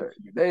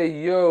Hey,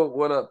 yo,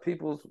 what up,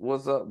 peoples?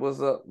 What's up?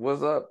 What's up?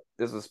 What's up?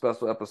 This is a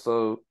special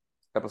episode,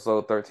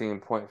 episode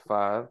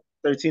 13.5.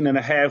 13 and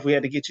a half. We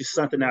had to get you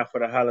something out for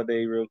the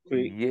holiday real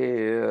quick.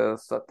 Yeah,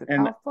 something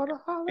And out for the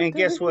and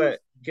guess holidays.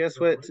 what? Guess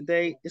what?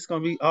 Today it's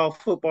gonna be all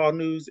football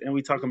news, and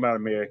we talking about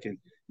American.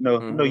 No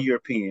Mm-hmm.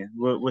 European.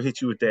 We'll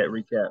hit you with that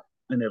recap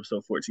in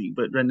episode 14.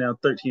 But right now,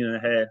 13 and a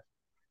half,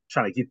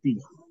 trying to get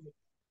these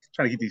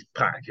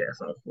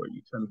podcasts off for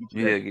you. Trying to get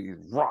you that. Yeah, get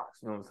these rocks.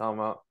 You know what I'm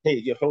talking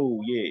Hey, your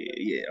whole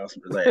yeah,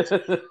 awesome, relax.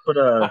 But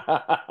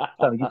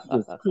trying to get you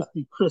this about?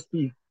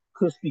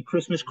 crispy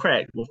Christmas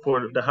crack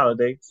before the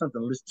holiday.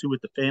 Something to listen to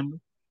with the family.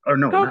 Or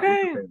no, not with the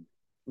Cocaine. family.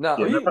 No,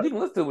 Yeah, you, not you can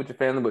listen to it with your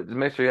family, but just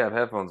make sure you have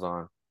headphones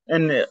on.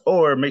 and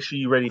or make sure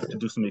you're ready to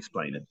do some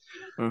explaining.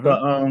 Mm-hmm.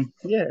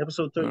 But yeah,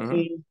 episode Mm-hmm.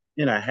 13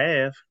 and a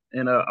half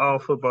in all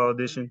football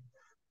edition.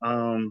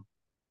 Um,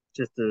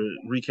 just to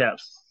recap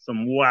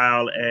some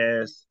wild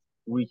ass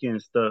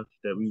weekend stuff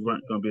that we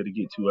weren't gonna be able to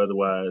get to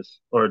otherwise,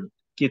 or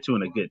get to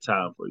in a good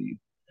time for you.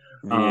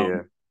 Yeah.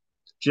 Um,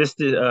 just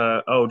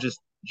the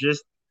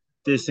just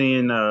this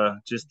in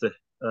just the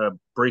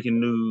breaking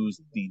news: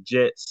 the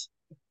Jets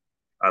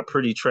are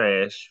pretty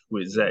trash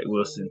with Zach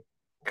Wilson.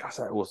 Gosh,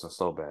 that wasn't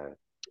so bad.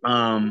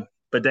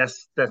 But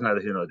that's not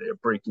a hit or there.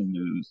 Breaking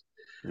news.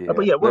 But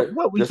Yeah. yeah, Their what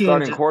their weekend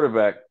starting just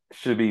quarterback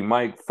should be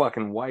Mike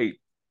fucking White,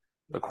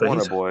 the but corner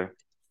he's boy.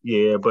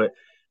 yeah, but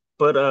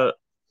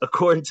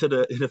according to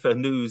the NFL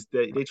news,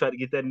 they tried to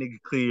get that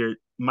nigga cleared.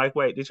 Mike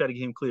White, they tried to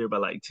get him cleared by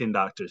like 10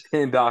 doctors.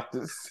 10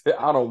 doctors.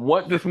 I don't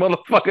want this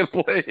motherfucking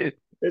play.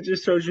 It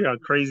just shows you how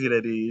crazy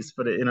that is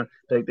for the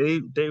like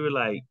they were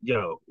like,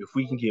 yo, if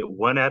we can get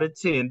 1 out of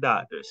 10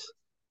 doctors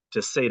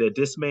to say that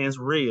this man's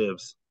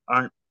ribs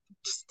aren't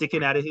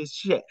sticking out of his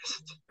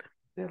chest,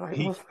 They're like,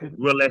 he listen.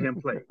 will let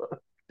him play.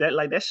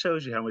 That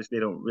shows you how much they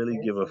don't really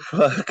give a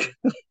fuck.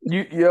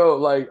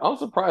 Like, I'm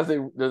surprised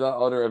they're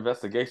not under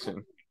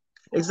investigation.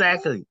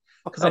 Exactly.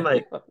 Cause I'm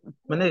Like, like,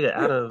 my nigga, they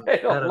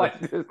out don't of like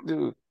this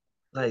dude.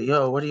 like,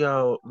 yo, what are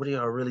y'all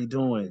really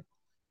doing?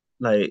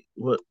 Like,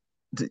 what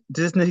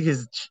this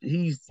nigga's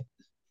he's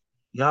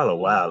y'all are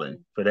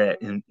wilding for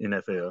that in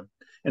NFL.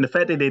 And the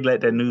fact that they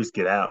let that news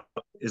get out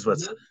is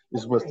what's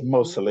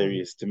most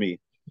hilarious to me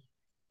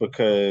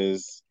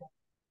because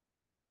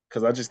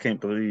I just can't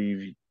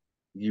believe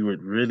you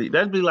would really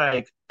that'd be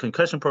like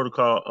concussion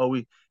protocol. Oh,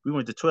 we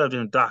went to 12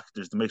 different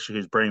doctors to make sure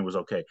his brain was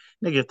okay.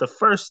 Nigga, if the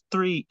first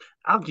three,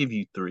 I'll give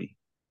you three.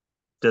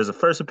 There's a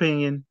first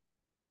opinion,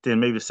 then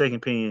maybe the second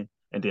opinion,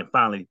 and then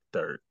finally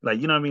third. Like,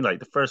 you know what I mean? Like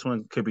the first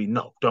one could be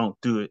no, don't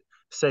do it.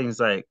 Second's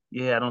like,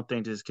 yeah, I don't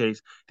think this is the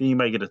case. Then you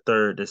might get a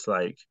third that's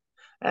like,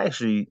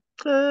 actually,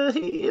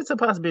 it's a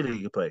possibility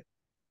he could play.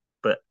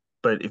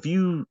 But if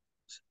you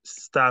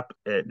stop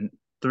at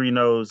three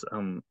no's,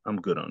 I'm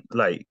good on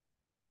like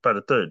by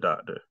the third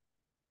doctor.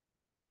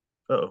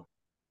 Oh,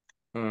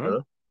 Hmm. hello.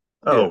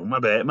 Yeah. Oh, my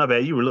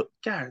bad. You were look.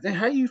 God,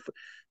 how you?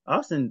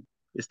 Austin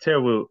is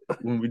terrible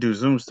when we do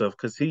Zoom stuff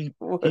because he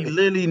What?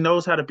 literally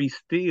knows how to be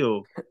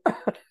still,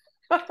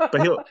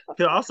 but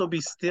he'll also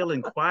be still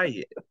and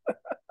quiet,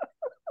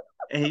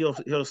 and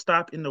he'll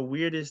stop in the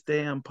weirdest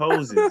damn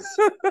poses.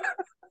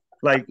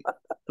 Like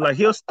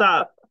he'll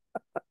stop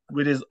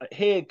with his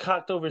head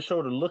cocked over his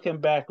shoulder, looking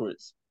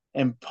backwards,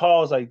 and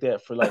pause like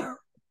that for like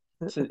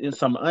in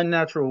some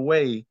unnatural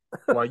way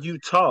while you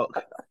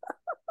talk.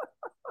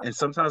 And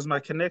sometimes my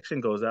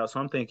connection goes out, so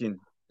I'm thinking,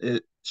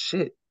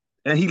 shit.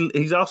 And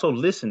he's also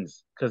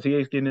listens because he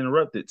ain't getting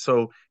interrupted,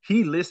 so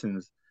he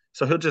listens.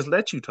 So he'll just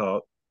let you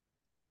talk,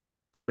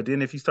 but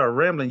then if you start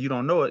rambling, you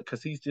don't know it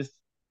because he's just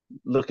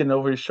looking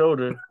over his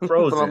shoulder, But I'm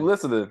frozen.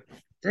 listening.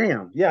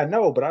 Damn, yeah, I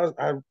know, but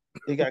I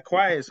it got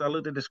quiet, so I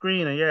looked at the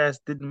screen and your ass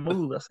didn't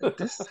move. I said,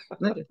 "This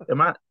nigga,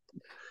 am I?"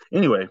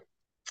 Anyway,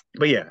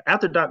 but yeah,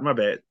 after doctor, my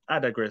bad, I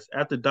digress.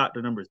 After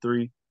doctor number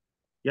three,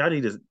 y'all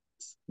need to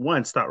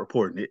one stop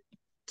reporting it.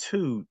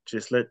 Two,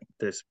 just let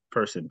this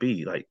person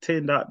be. Like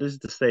 10 doctors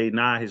to say,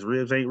 nah, his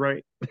ribs ain't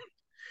right.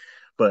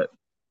 But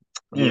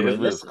Yeah, anyway, his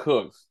let's ribs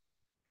cooked.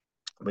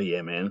 but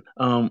yeah, man.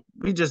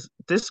 We just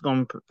this is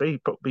gonna be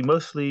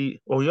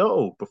mostly. Oh,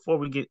 yo! Before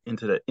we get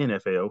into the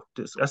NFL,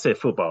 I said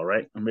football,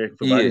 right? American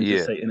football. I Yeah, didn't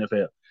just yeah. say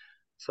NFL.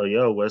 So,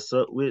 yo, what's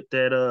up with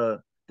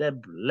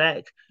that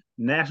Black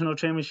National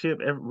Championship,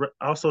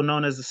 also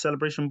known as the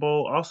Celebration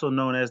Bowl, also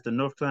known as the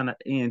North Carolina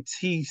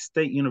A&T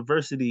State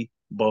University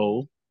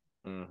Bowl?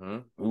 We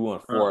won Uh,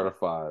 4 out of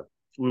 5.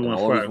 we And the won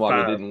only four out reason of why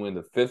we five. didn't win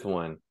the fifth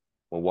one,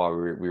 well, while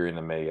we were in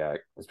the MEAC,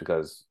 is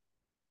because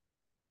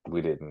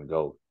we didn't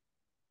go.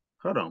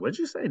 Hold on, what'd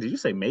you say? Did you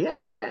say Mayak?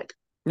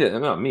 Yeah,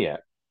 no, MEAC.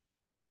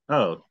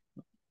 Oh,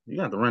 you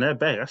got to run that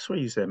back. I swear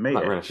you said I'm not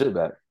Mayak. running shit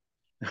back.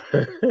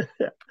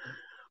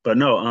 But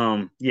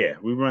no, yeah,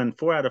 we run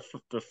four out of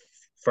the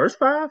first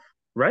five,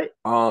 right?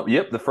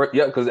 Yep, the first,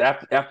 yep, because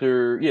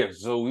after, yeah,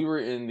 so we were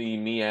in the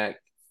MEAC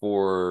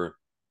for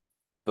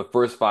the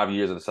first 5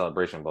 years of the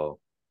Celebration Bowl,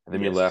 and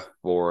then we Yes, left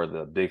for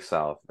the Big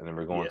South, and then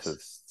we're going to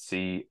yes.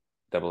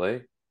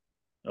 CAA.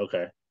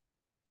 Okay,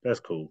 that's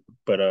cool.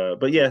 But So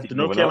we yeah, keep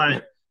moving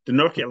up. the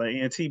North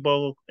Carolina A&T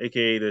Bowl,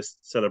 aka the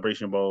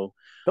Celebration Bowl.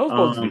 Those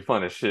supposed to be Um,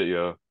 fun as shit,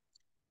 yo.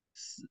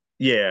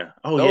 yeah.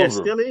 Oh yeah, it Those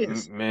were still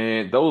is.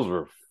 man, those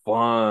were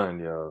fun,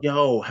 yo.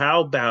 Yo,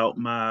 how about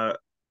my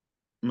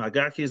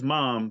guy kid's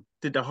mom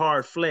did the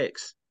hard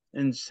flex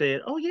and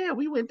said, "Oh yeah,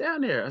 we went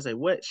down there." I was like,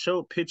 "What?"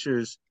 Showed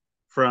pictures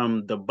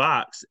from the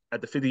box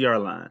at the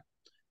 50-yard line.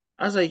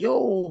 I was like,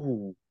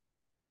 "Yo,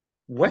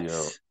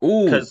 Yo. what?"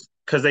 Ooh,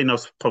 Because they know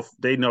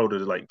the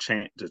like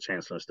the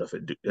chancellor and stuff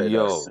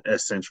yo.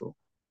 at Central.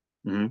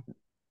 Hmm.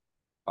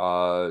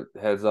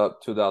 Heads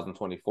up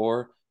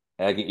 2024.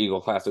 Aggie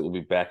Eagle Classic will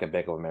be back at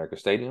Bank of America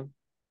Stadium.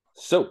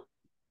 So,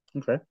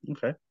 Okay,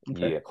 okay,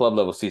 okay. yeah, club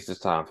level seats this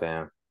time,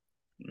 fam.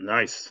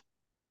 Nice,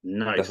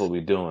 That's what nice.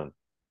 we're doing.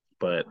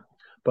 But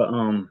but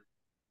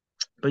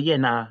but yeah,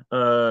 nah.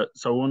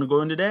 So we want to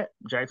go into that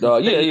Jackson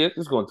Yeah, State, yeah,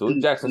 let's go into it.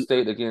 the Jackson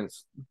State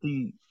against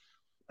the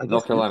I guess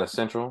North Carolina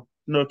Central.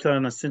 North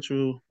Carolina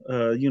Central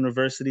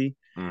University.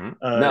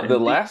 Now the And the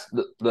last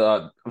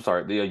I'm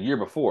sorry, the year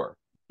before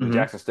was hmm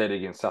Jackson State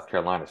against South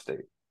Carolina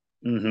State,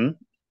 hmm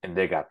and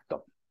they got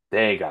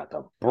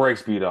the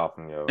brakes beat off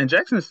them, yo. and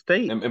Jackson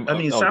State. I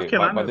mean, South Okay, by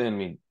Carolina. then I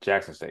mean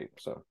Jackson State.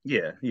 So,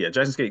 Yeah, yeah.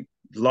 Jackson State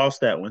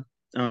lost that one.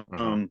 hmm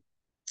Um,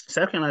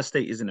 South Carolina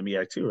State is in the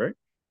MEAC too, right?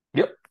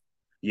 yep.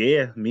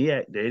 Yeah,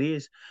 MEAC. There it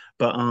is.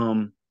 But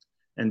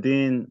and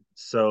then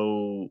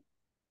so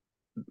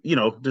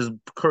there's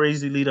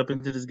crazy lead up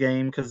into this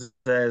game because,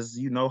 as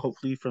you know,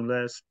 hopefully from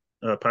last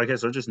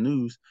podcast or just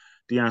news,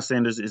 Deion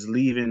Sanders is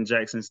leaving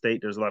Jackson State.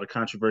 There's a lot of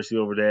controversy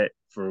over that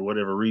for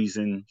whatever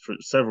reason, for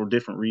several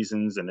different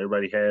reasons, and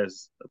everybody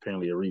has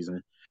apparently a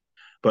reason.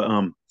 But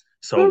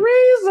The so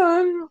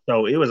reason,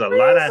 so it was a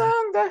lot of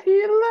reason that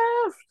he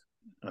left.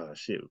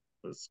 shit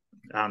was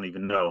I don't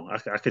even know.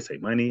 I could say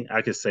money.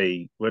 I could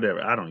say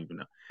whatever. I don't even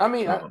know. I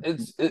mean, Um, it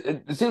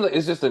seems like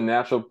it's just a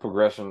natural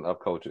progression of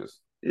coaches.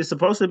 it's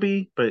supposed to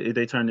be, but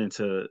they turned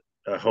into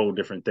a whole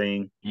different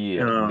thing.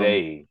 Yeah, Um,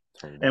 they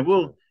turned and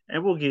into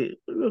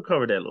we'll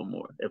cover that a little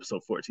more.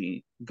 Episode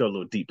 14, go a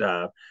little deep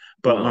dive.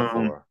 But Uno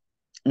four.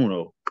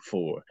 Uno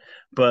 4.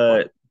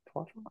 What? But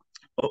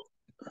oh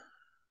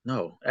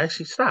no,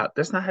 actually stop.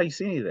 That's not how you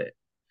see any of that.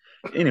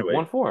 Anyway,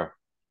 1-4.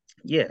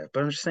 yeah,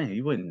 but I'm just saying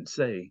you wouldn't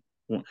say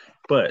one.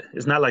 But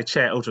it's not like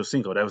Chad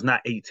Ochocinco. That was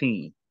not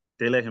 18.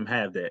 They let him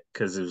have that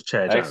because it was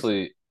Chad Johnson.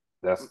 Actually,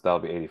 that'll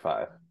be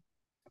 85.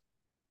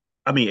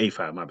 I mean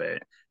 85, my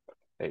bad.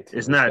 18.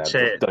 It's This not guy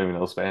Chad. don't even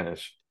know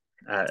Spanish.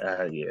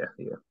 Yeah,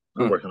 yeah.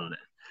 I'm Hmm, working on it.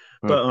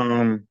 hmm.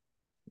 But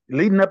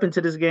leading up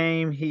into this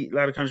game, a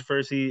lot of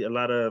controversy, a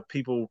lot of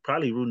people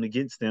probably rooting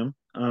against them.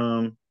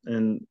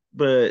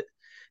 But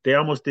they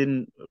almost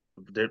didn't.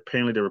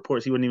 Apparently, the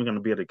reports he wasn't even going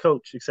to be able to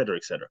coach, et cetera,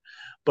 et cetera.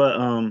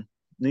 But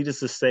needless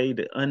to say,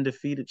 the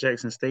undefeated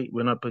Jackson State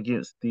went up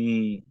against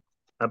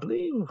I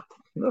believe,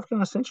 North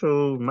Carolina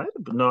Central might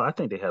have. No, I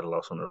think they had a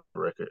loss on the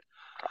record.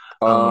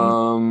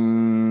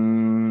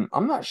 Um,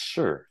 I'm not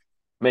sure.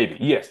 Maybe.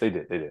 Yes, they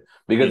did. They did.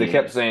 Because they yeah,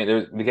 kept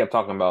saying they kept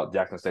talking about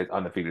Jackson State's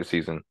undefeated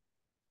season.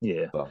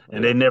 yeah, So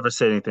and they yeah. never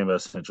said anything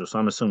about Central, so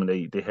I'm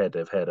assuming they had to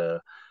have had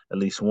at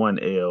least one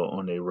L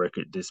on their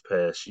record this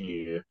past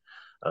year.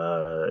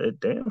 It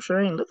damn sure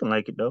ain't looking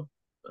like it though.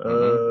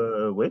 hmm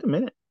Wait a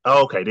minute.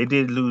 Oh, okay, they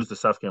did lose to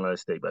South Carolina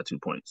State by 2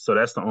 points, so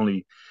that's the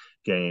only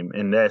game,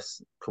 and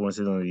that's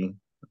coincidentally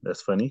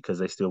that's funny because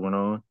they still went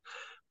on.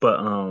 But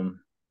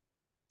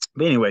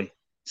but anyway,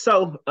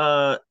 so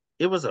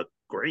it was a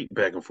great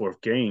back and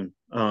forth game.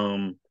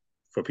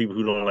 For people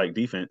who don't like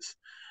defense.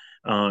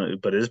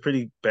 But it's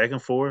pretty back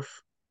and forth.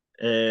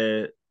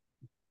 Uh,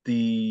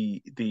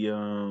 the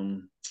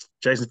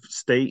Jackson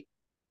State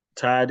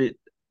tied it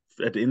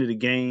at the end of the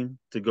game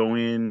to go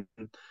in,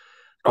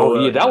 Oh go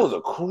yeah, that and was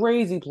a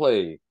crazy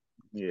play.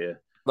 yeah,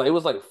 Like it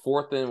was like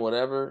fourth and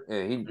whatever,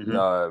 and he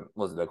hmm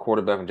was the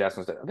quarterback from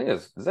Jackson State. I think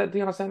is that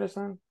Deion Sanders'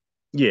 son?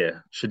 yeah,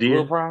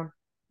 Lil Shadir, Prime?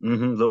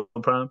 Low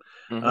prime.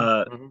 hmm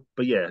Uh, hmm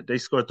but yeah, they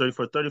scored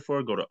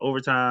 34-34, go to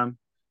overtime.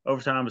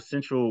 Overtime,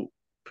 Central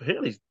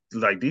apparently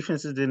like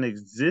defenses didn't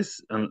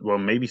exist. Well,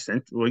 maybe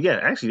Central. Well, yeah,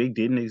 actually they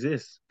didn't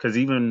exist because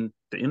even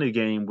the end of the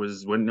game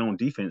wasn't on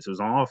defense; it was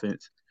on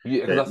offense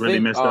Yeah, because that really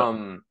messed up.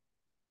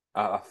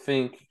 I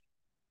think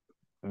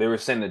they were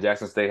saying that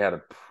Jackson State had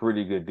a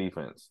pretty good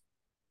defense.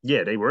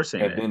 Yeah, they were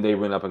saying And that. then they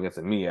went up against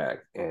the MEAC,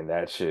 and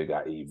that shit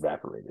got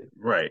evaporated.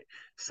 Right.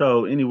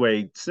 So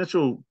anyway,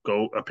 Central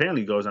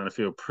apparently goes on the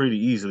field pretty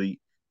easily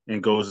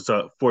and goes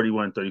up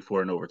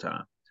 41-34 in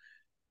overtime.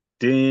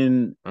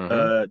 Then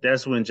hmm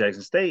that's when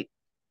Jackson State,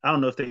 I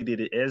don't know if they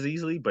did it as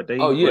easily, but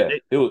Oh they yeah,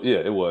 it was. Yeah,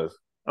 it was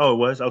oh it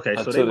was okay.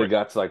 So they until they were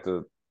got to like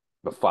the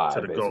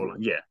to five the goal basically. line.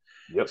 Yeah.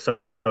 Yep. So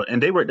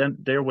and they were done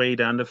their way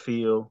down the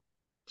field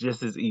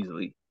just as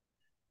easily.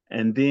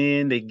 And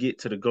then they get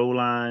to the goal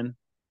line.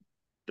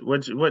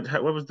 What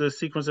was the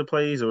sequence of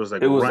plays? It was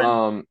like It a was run,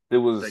 it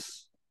like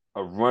was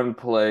a run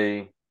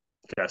play.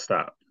 got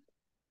stopped,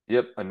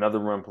 Yep, another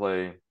run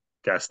play.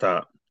 got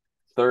stopped.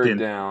 Third Then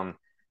down.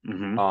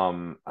 mm-hmm,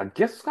 I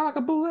guess it's kind of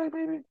like a bootleg,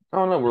 maybe. I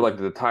don't know. Where like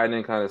the tight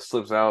end kind of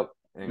slips out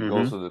and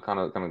goes mm-hmm, to the kind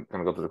of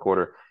go to the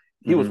quarter.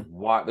 He was Mm-hmm.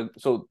 wide.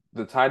 So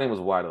the tight end was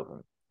wide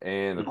open,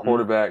 and the Mm-hmm.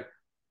 quarterback,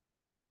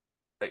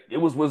 like, it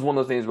was one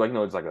of those things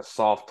where, it's like a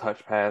soft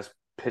touch pass,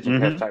 pitch and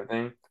catch Mm-hmm. type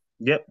thing,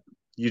 Yep.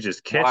 You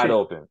just catch wide it.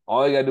 open.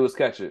 All you gotta do is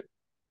catch it,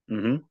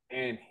 Mm-hmm.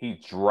 and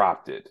he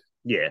dropped it.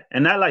 Yeah.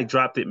 And not like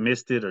dropped it,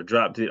 missed it, or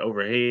dropped it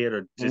overhead,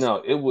 or just No,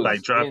 it like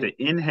was dropped in. it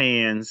in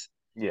hands.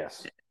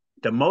 Yes.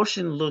 The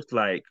motion looked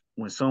like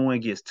when someone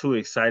gets too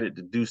excited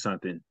to do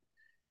something,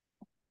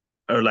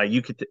 or like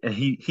you could, and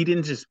he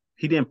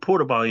didn't pour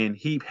the ball in.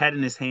 He had it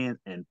in his hand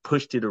and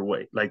pushed it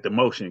away, like the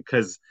motion,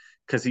 because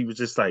he was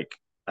just like,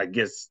 I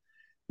guess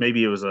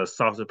maybe it was a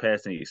softer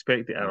pass than he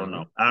expected. I don't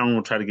know. Hmm. I don't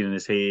want to try to get in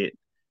his head,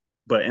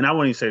 but and I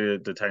won't even say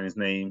the Titans'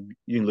 name.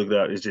 You can look it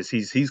up. It's just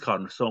he's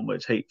causing so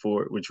much hate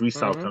for it, which we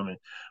saw Hmm. coming.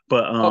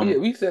 But Oh yeah,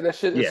 we said that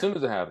shit as yeah, soon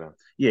as it happened.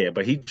 yeah.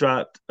 But he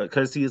dropped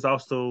because he is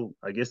also,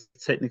 I guess,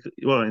 technically,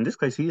 well, in this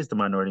case, he is the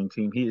minority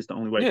team. He is the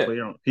only white Yeah,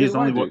 player. He he's is a the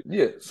only white one, dude.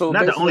 Yeah. So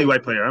not the only basically,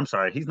 white player. I'm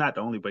sorry, he's not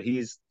the only, but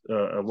he's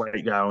a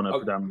white guy on a okay,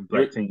 predominantly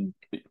you're black team.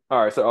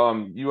 all right.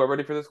 So you are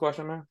ready for this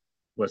question, man?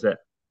 What's that?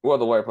 What are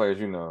the white players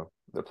you know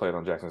that played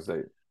on Jackson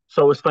State?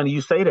 So it's funny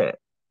you say that.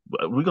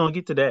 But we're gonna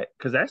get to that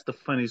because that's the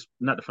funniest,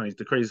 not the funniest,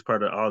 the craziest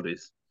part of all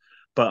this.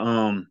 But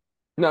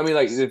No, I mean,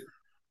 like,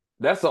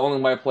 that's the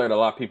only white player that a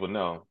lot of people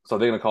know, so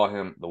they're gonna call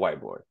him the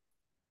white boy.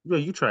 well,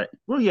 you try.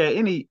 Well,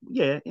 any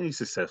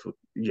successful,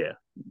 yeah,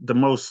 the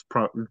most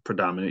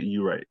predominant.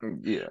 You're right.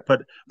 Yeah.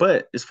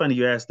 But it's funny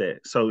you asked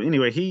that. So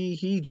anyway,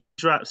 he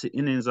drops it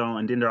in the end zone,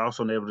 and then they're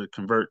also able to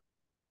convert.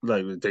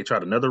 Like they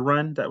tried another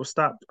run that was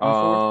stopped on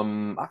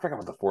fourth, I forgot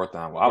about the fourth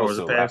time. Well, I or was was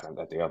it still passed? laughing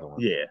at the other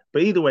one. Yeah,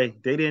 but either way,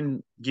 they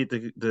didn't get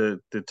the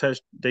touch.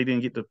 They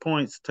didn't get the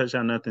points,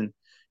 touchdown, nothing.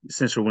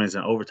 Central wins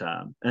in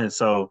overtime, and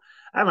so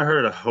I haven't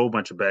heard a whole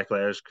bunch of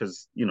backlash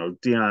because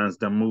Dion's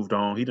done moved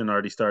on. He done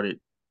already started.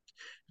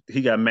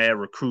 He got mad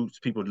recruits,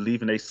 people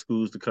leaving their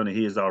schools to come to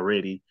his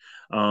already.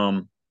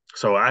 Um,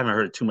 so I haven't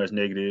heard too much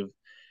negative.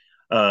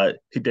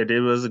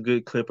 There was a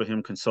good clip of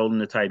him consoling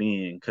the tight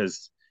end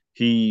because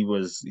I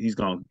was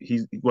gonna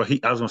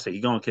say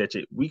he's gonna catch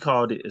it. We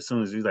called it as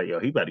soon as he's like, yo,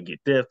 he about to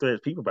get death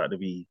threats. People about to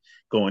be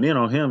going in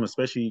on him,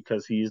 especially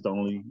because he's the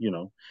only,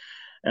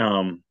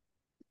 um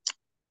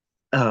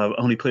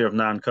only player of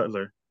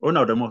non-color, or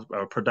no, the most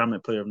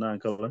predominant player of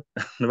non-color.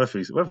 What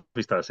if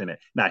we start saying that?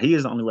 Nah, he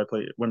is the only white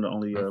player, one of the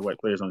only white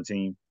players on the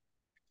team.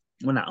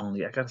 Well, not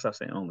only. I gotta stop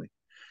saying only.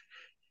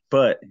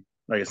 But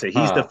like I said,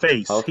 he's the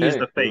face. He is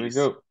the Okay, here we face.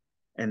 go.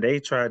 And they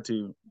tried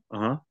to.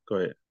 Go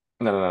ahead.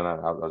 No, no, no,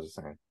 no. I was just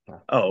saying.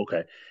 Oh,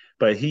 okay.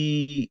 But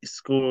he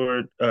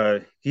scored.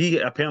 He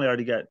apparently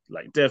already got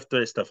like death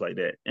threats, stuff like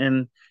that,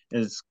 and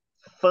it's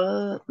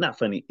fun. Not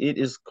funny. It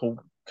is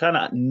kind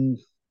of.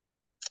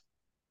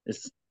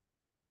 It's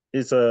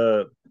it's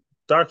a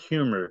dark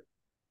humorly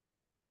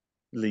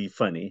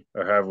funny,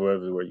 or however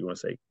the word you want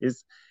to say.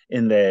 It's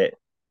in that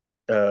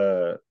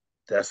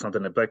that's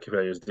something that black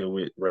players deal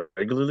with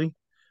regularly,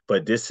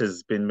 but this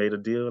has been made a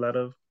deal out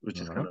of, which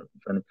is Hmm. kind of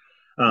funny.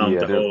 Yeah,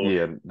 The whole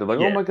they're like,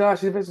 oh yeah, my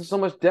gosh, he's facing so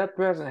much death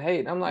threats and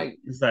hate. I'm like,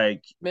 it's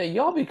like man,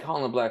 y'all be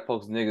calling black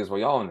folks niggas while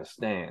y'all in the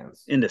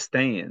stands in the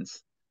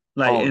stands,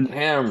 like on and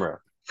camera.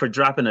 for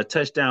dropping a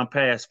touchdown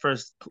pass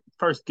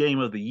first game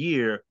of the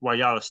year while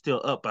y'all are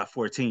still up by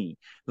 14.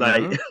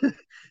 Like Hmm.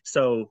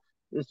 so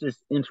it's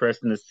just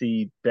interesting to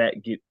see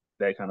that get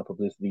that kind of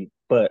publicity.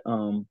 But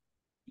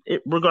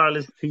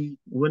regardless, he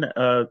went.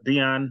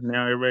 Dion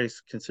now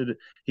everybody's considered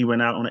he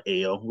went out on an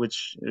L,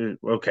 which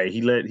okay.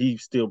 He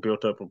still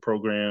built up a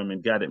program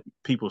and got it.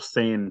 People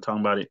saying and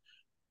talking about it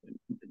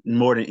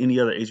more than any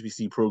other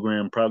HBC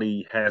program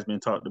probably has been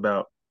talked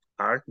about.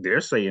 I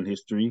dare say in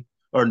history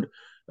or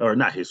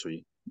not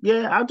history.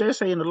 Yeah, I dare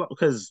say in a lot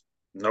because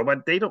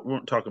nobody they don't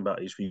weren't talking about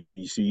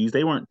HBCUs.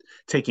 They weren't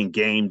taking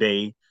game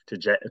day to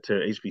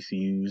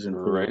HBCUs and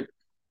for Right.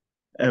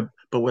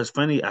 but what's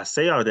funny, I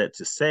say all that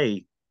to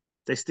say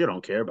they still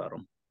don't care about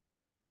him.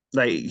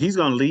 Like he's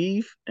gonna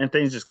leave and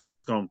things just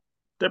gonna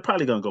they're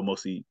probably gonna go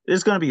mostly.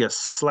 It's gonna be a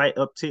slight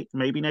uptick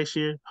maybe next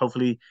year.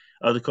 Hopefully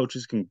other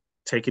coaches can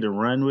take it and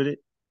run with it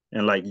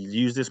and like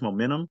use this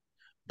momentum.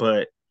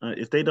 But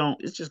if they don't,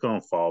 it's just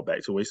gonna fall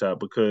back to wayside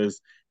because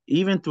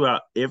even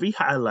throughout every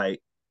highlight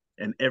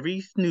and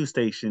every news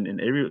station and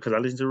every because I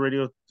listen to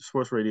radio,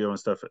 sports radio and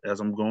stuff as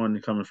I'm going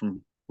and coming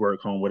from work,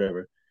 home,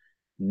 whatever.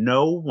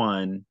 No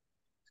one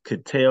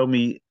could tell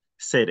me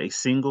said a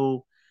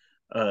single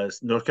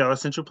North Carolina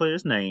Central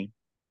player's name.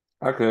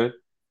 I could.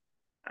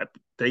 I,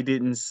 they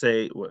didn't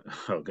say what.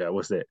 Oh God,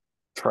 what's that?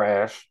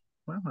 Trash.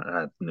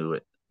 I knew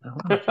it. Why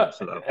am I feeling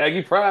so loud?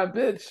 Aggie pride,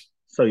 bitch.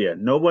 So yeah,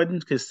 no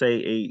one could say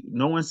a.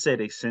 No one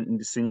said a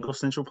single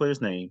Central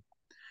player's name,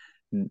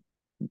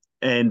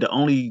 and the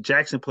only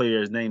Jackson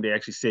player's name they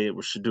actually said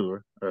was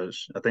Shadur.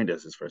 I think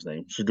that's his first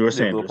name, Shadur Yeah, Lil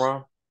Sanders.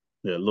 Prom.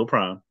 Yeah, Lil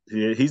Prime.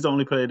 He's the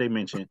only player they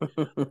mentioned.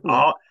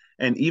 All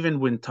and even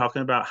when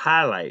talking about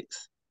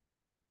highlights,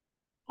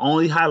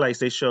 only highlights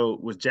they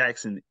showed was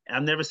Jackson.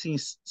 I've never seen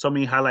so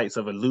many highlights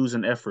of a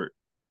losing effort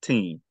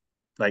team.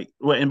 Like,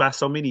 well, and by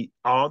so many,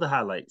 all the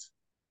highlights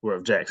were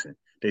of Jackson.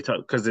 They talk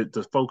because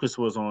the focus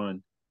was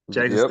on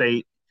Jackson Yep.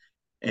 State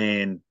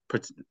and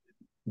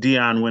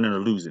Dion winning or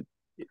losing.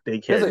 They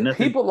It's had like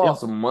nothing. people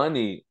lost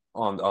money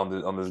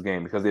on this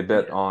game because they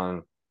bet Yeah,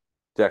 on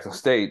Jackson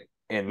State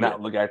and yeah,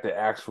 not look at the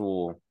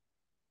actual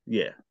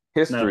yeah. Not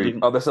history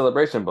looking of the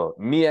Celebration Bowl.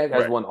 MEAC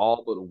has right. won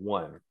all but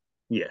one.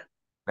 Yeah,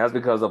 That's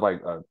because of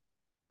like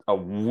a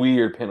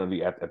weird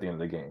penalty at the end of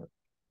the game.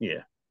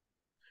 yeah.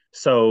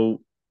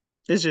 So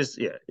it's just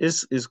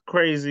it's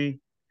crazy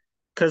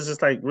because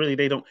it's like really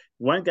they don't.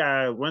 One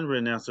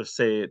announcer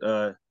said,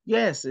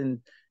 yes, and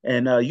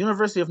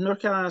University of North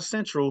Carolina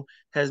Central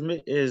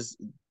is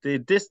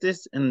did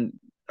this, and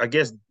I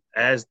guess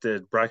as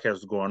the broadcast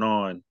was going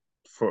on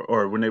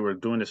or when they were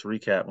doing this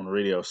recap on the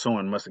radio,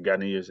 someone must have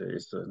gotten ears.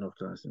 It's North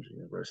Carolina Central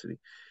University.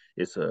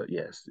 It's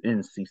yes,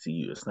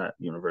 NCCU. It's not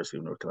University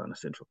of North Carolina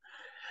Central.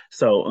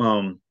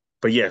 So,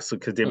 but yeah, so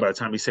because then by the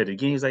time he said it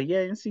again, he's like, yeah,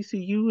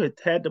 NCCU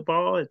had the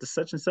ball at the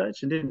such and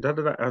such, and then da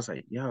da da. I was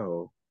like,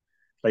 yo,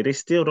 like they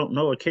still don't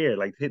know or care.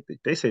 Like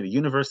they say the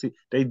university,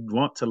 they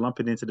want to lump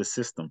it into the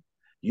system.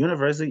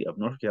 University of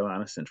North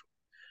Carolina Central.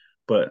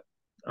 But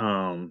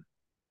um,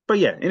 but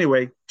yeah,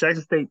 anyway,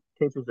 Jackson State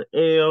catches the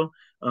L.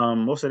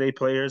 Most of their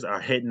players are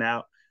heading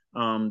out.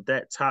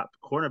 That top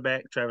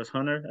cornerback, Travis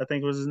Hunter, I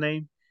think was his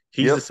name.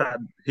 Yep.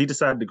 He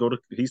decided to go to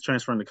he's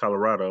transferring to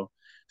Colorado.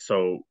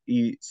 So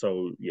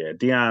yeah,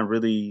 Dion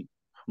really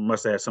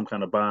must have had some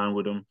kind of bond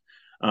with him.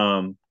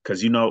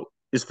 Because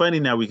it's funny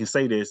now we can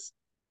say this.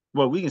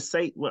 Well, we can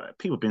say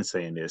people have been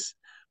saying this,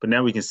 but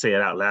now we can say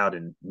it out loud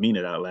and mean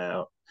it out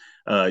loud.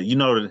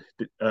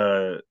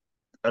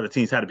 Other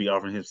teams had to be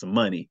offering him some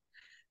money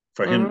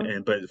for him Hmm.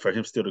 and but for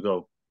him still to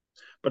go.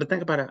 But to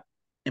think about it,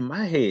 in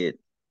my head,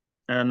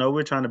 and I know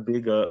we're trying to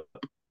big up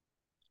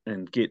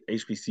and get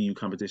HBCU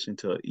competition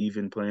to an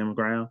even playing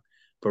ground,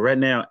 but right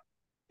now,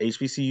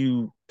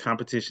 HBCU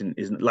competition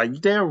is like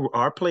there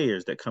are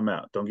players that come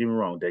out. Don't get me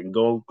wrong; they can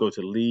go to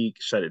the league,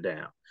 shut it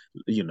down.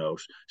 You know,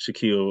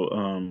 Shaquille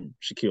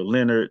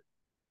Leonard.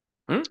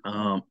 Hmm?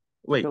 Um,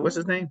 wait, Shaquille what's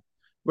his Leonard? name? Come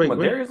Wait, on,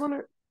 wait, Darius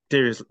Leonard?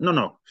 Darius.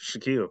 No,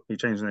 Shaquille. He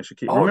changed his name.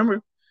 Shaquille. Oh,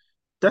 Remember?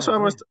 That's oh what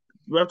I was. damn.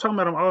 We were talking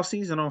about him all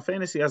season on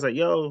fantasy. I was like,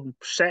 "Yo,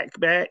 Shaq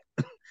back!"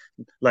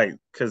 Like,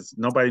 because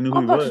nobody knew who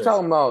I he thought you were was.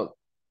 talking about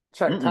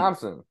Chuck Mm-mm.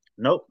 Thompson.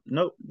 Nope,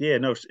 yeah,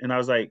 no. And I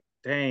was like,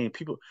 "Dang,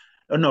 people."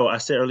 Oh no, I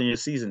said earlier in the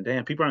season,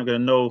 "Damn, people aren't gonna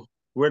know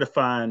where to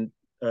find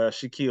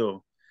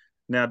Shaquille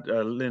now,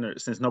 Leonard,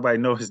 since nobody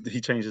knows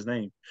he changed his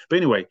name." But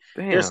anyway,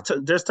 Damn.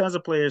 there's tons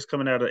of players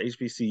coming out of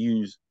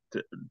HBCUs,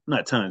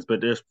 not tons,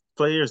 but there's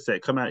players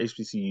that come out of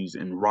HBCUs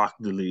and rock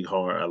the league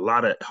hard. A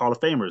lot of Hall of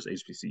Famers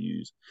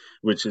HBCUs,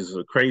 which is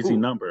a crazy Ooh,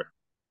 number,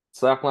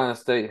 South Carolina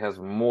State has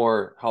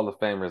more Hall of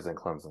Famers than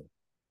Clemson.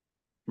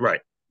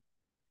 right?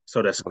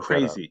 So that's Look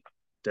that up. crazy.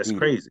 That's Eat it.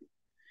 crazy.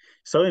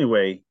 So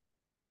anyway,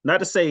 not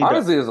to say the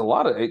Honestly, there's a not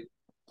lot to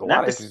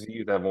of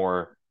HBCUs that have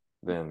more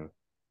than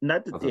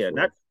not to, other yeah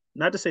schools.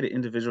 not to say the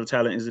individual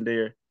talent isn't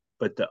there,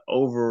 but the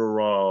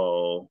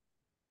overall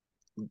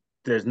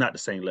there's not the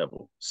same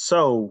level.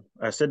 So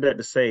I said that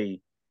to say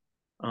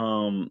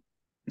um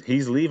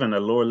he's leaving a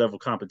lower level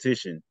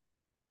competition,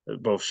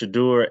 both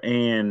Shadur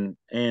and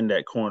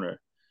that corner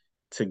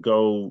to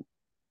go,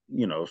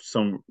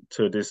 some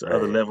to this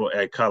other Man, level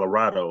at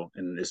Colorado,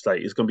 and it's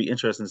like it's gonna be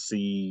interesting to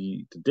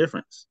see the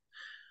difference.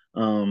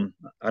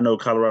 I know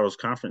Colorado's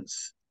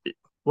conference.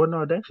 Well,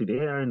 no, actually,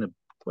 they are in the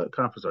what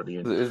conference are they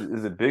in?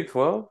 is it Big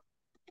 12?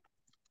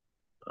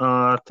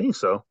 I think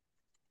so.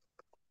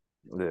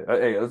 Yeah.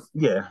 Hey,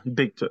 Yeah,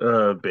 bit,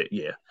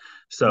 yeah. that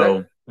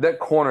So that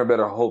corner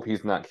better hope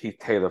he's not Keith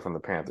Taylor from the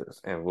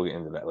Panthers, and we'll get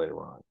into that later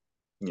on.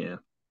 yeah,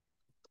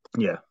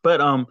 yeah.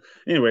 But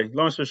anyway,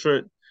 long story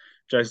short,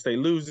 Jackson State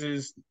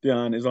loses.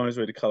 Dion is on his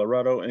way to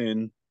Colorado,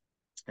 and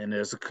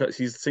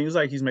he seems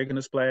like he's making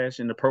a splash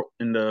in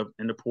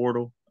the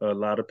portal. A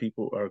lot of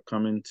people are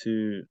coming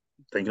to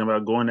thinking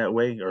about going that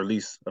way, or at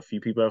least a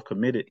few people have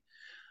committed.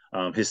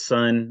 His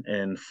son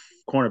and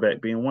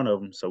cornerback being one of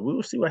them. So we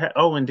will see what happens.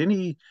 Oh, and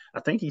then I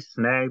think he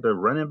snagged a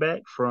running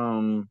back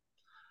from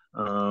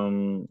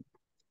um,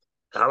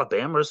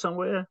 Alabama or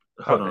somewhere.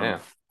 Oh Hold on, damn!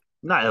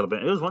 not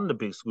Alabama. It was one of the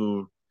big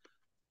schools.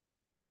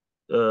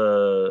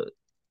 Uh,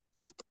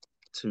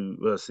 to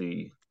let's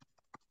see,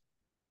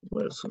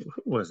 who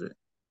was it?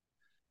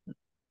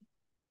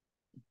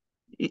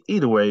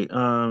 Either way,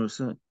 oh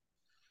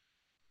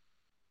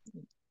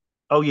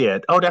yeah,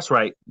 oh that's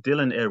right,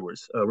 Dylan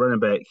Edwards, running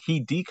back.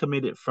 He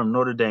decommitted from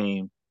Notre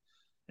Dame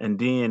and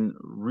then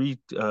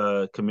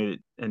committed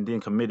and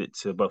then committed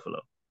to Buffalo.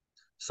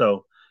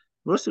 So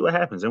we'll see what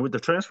happens. And with the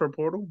transfer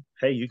portal,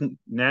 hey, you can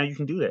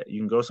do that.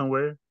 You can go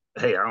somewhere.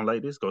 Hey, I don't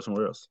like this. Go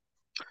somewhere else.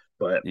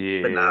 But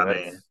Yeah, nah,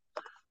 man. that's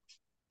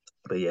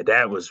But yeah,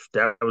 that was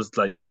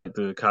like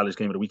the college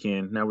game of the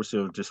weekend. Now we're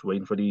still just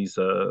waiting for these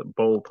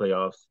bowl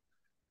playoffs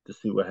to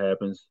see what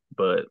happens.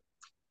 But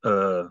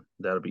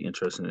that'll be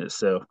interesting in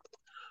itself.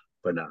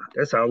 But nah,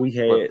 that's all we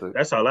what had. the.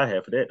 That's all I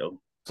had for that though.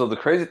 So the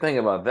crazy thing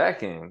about that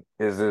game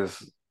is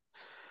this.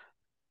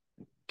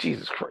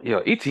 Jesus Christ,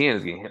 yo, ETN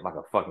is getting hit like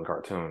a fucking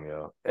cartoon,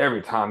 yo.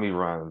 Every time he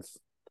runs,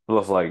 it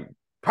looks like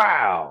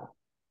pow,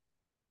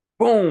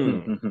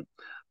 boom.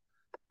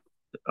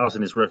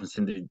 Austin is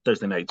referencing the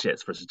Thursday Night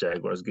Jets versus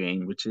Jaguars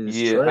game, which is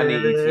Yeah, I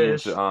need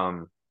ETN trash.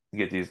 to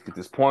get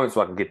this point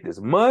so I can get this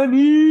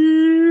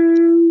money.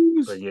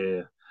 But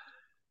yeah,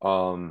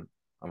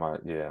 I might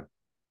yeah.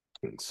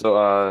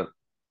 So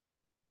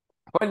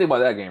funny thing about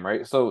that game,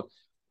 right? So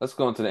let's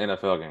go into the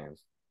NFL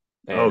games,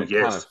 oh and it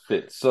kind of yes.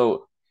 fits.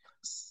 So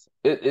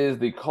it is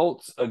the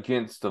Colts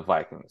against the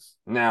Vikings.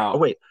 Oh Now,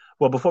 wait.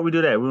 Well, before we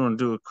do that, we want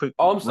to do a quick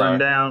oh, I'm sorry.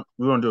 rundown.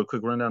 We want to do a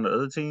quick rundown of the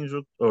other teams,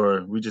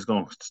 or we just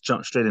gonna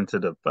jump straight into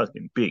the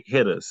fucking big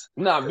hitters.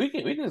 Nah, 'Cause we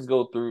can just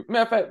go through.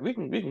 Matter of fact, we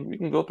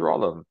can go through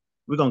all of them.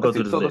 we're gonna go Let's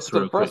through see. the So list so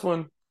real the first quick.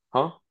 one,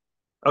 huh?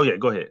 Oh yeah,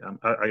 go ahead.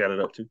 I got it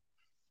up too.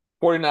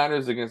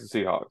 49ers against the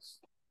Seahawks.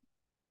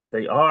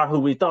 They are who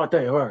we thought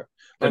they were,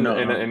 but no,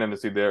 And then to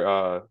see their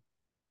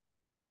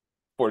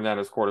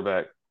 49ers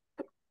quarterback.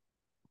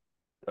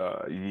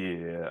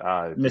 Yeah,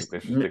 I think Mr. they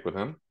should stick with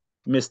him.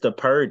 Mr.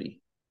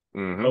 Purdy.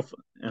 Hmm.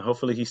 Hopefully, and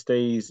hopefully he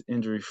stays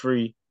injury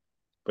free.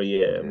 But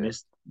yeah, Yeah.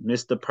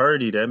 Mr.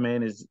 Purdy, that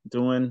man is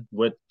doing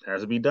what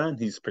has to be done.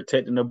 He's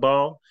protecting the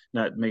ball,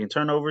 not making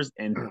turnovers,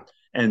 and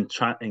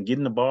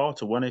getting the ball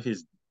to one of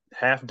his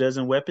half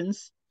dozen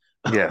weapons.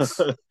 Yes.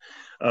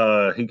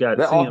 He got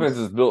That CMC. offense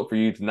is built for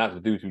you to not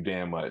to do too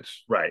damn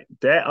much. Right.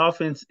 That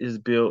offense is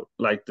built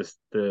like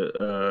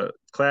the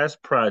class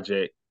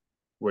project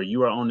where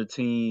you are on the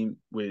team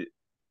with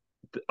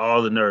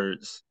all the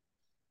nerds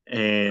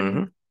and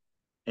Hmm.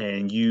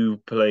 and you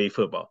play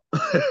football.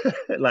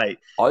 like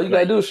All you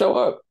gotta like do is show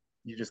up.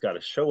 you just got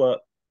to show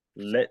up,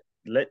 let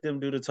them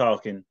do the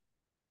talking,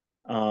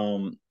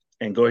 um,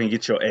 and go ahead and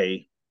get your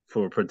A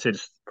for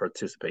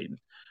participating.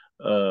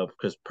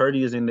 Because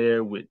Purdy is in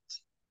there with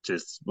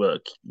just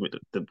with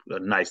a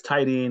nice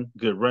tight end,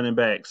 good running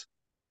backs,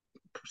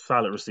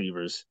 solid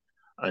receivers,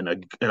 and a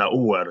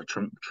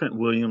Trent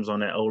Williams on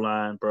that O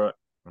line, bro.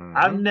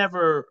 I've Hmm.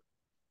 never.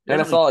 And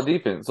There's a only solid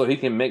defense, so he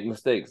can make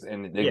mistakes,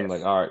 and they can yes.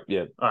 like, all right,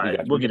 yeah, All right,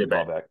 we'll we get got it the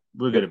ball back. back.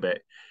 We'll get Yep.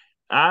 it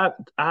back.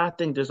 I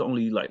think there's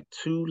only like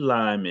two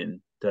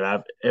linemen that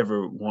I've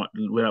ever went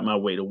out my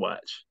way to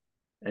watch,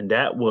 and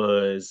that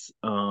was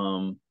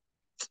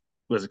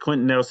it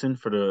Quentin Nelson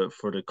for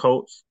the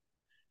Colts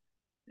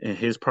in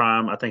his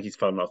prime. I think he's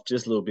fallen off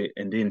just a little bit,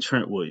 and then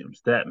Trent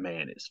Williams. That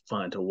man is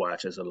fun to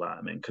watch as a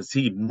lineman because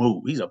he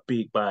move. He's a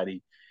big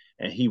body,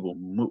 and he will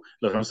move.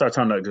 Look, I'm start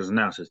talking like those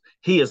announcers.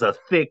 He is a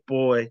thick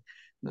boy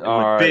with All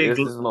right, big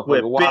this motherfucker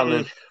with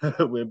wilding. big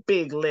with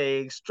big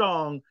legs,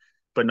 strong.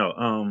 But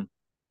no,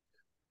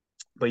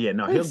 but yeah,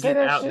 no, They he'll say get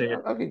that out shit.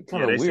 there. I get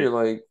kind Yeah, of weird.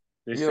 Like,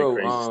 they say yo,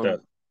 crazy stuff.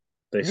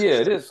 They say yeah,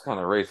 it stuff. is kind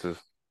of racist.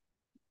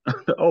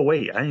 Oh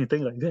wait, I didn't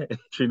think like that.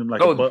 Treat him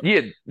like a Oh, buck.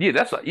 yeah,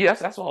 that's what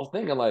I was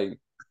thinking. Like,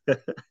 but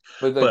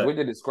like the But way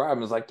they describe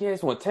him is like, yeah,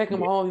 just want to take him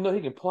yeah, home. You know, he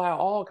can plow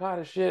all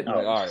kind of shit. Like,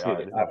 oh all shit, right,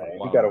 this all motherfucker right.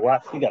 He got a wilding.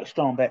 watch. He got a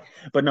strong back.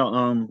 But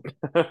no,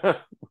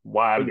 but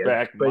Wide yeah,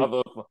 back but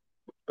motherfucker.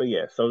 but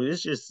yeah. So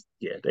it's just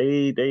yeah,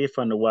 they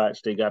fun to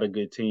watch. They got a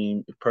good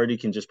team. If Purdy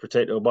can just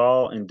protect the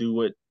ball and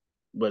do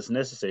what's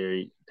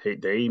necessary,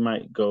 they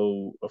might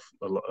go.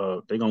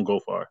 They gonna go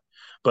far.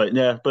 But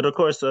yeah, but of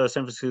course, San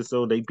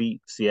Francisco they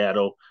beat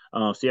Seattle.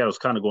 Seattle's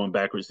kind of going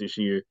backwards this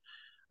year.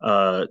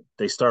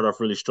 They start off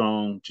really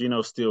strong.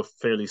 Geno's still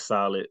fairly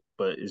solid,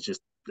 but it's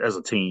just as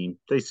a team,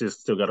 they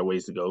just still got a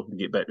ways to go to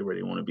get back to where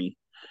they want to be.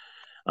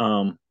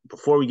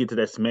 Before we get to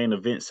that main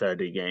event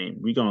Saturday game,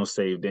 we're gonna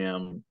save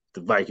them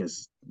the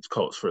Vikings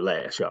Colts for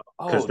last, y'all.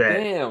 Because Oh that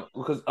damn!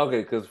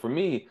 Because for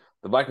me,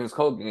 the Vikings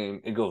Colt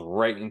game it goes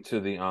right into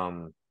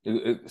the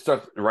it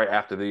starts right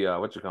after the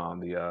what you call them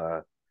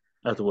the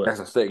after what?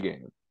 Jackson State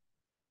game.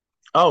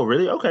 Oh,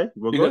 really? Okay.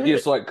 Well, go Because yeah,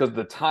 ahead. so like because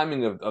the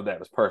timing of that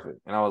was perfect,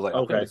 and I was like, I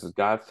think Okay. this is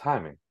God's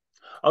timing.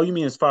 Oh, you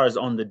mean as far as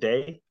on the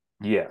day?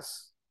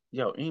 Yes.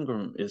 Yo,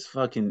 Ingram is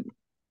fucking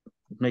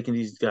making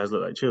these guys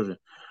look like children.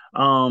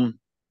 Um,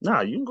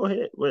 nah, you can go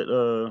ahead with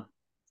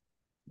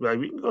like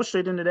we can go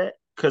straight into that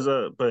because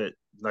but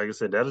like I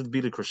said, that'll be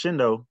the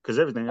crescendo because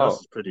everything else Oh,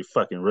 is pretty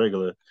fucking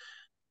regular.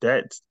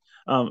 That's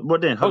well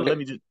then hold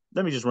on, okay.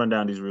 let me just run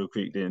down these real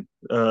quick then.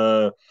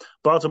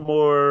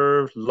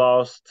 Baltimore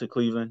lost to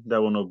Cleveland.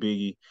 That was no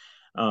biggie.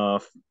 Uh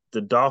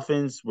the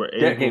Dolphins were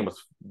able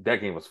That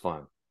game was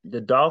fun.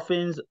 the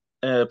Dolphins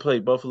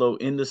played Buffalo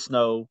in the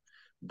snow.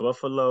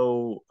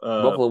 Buffalo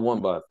Buffalo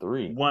won by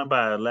three, won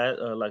by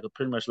like a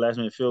pretty much last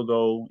minute field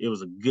goal. It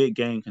was a good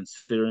game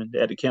considering they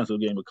had to cancel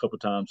the game a couple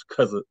times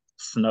because of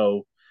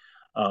snow.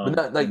 but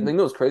not like And you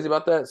know what's crazy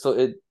about that? So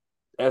it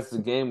as the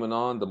game went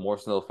on, the more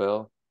snow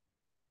fell.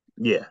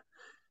 yeah,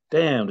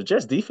 damn, the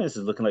Jets defense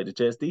is looking like the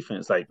Jets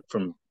defense like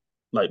from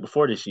like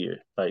before this year.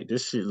 Like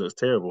this shit looks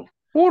terrible.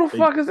 Who the They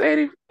fuck is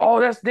 80? Oh,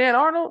 that's Dan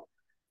Arnold.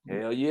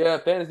 Hell yeah,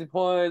 fantasy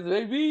points,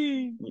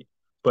 baby.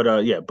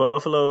 But yeah,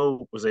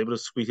 Buffalo was able to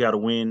squeak out a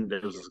win.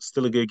 That was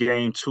still a good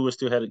game. Tua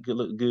still had a good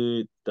look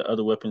good. The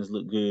other weapons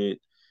look good.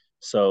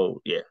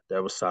 So yeah,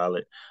 that was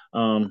solid.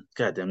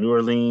 Goddamn, New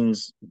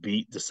Orleans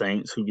beat the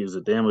Saints. Who gives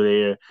a damn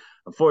there?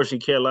 Unfortunately,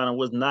 Carolina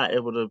was not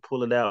able to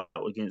pull it out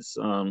against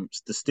the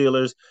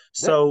Steelers.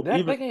 So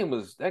even That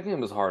game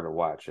was hard to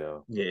watch,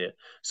 yo. yeah,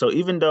 so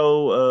even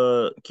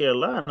though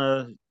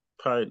Carolina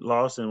probably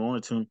lost and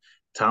wanted to.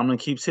 Tomlin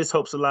keeps his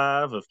hopes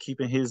alive of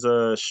keeping his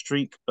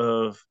streak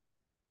of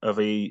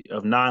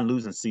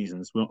non-losing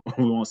seasons. We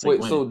won't say Wait,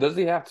 winning. so does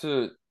he have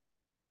to?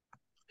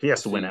 He has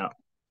Let's to win see. out.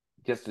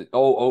 Gets to.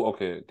 Oh,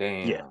 okay. Yeah,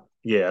 Damn.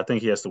 yeah, I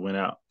think he has to win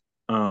out.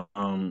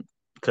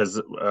 Because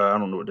I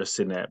don't know what they're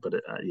sitting at, but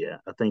yeah,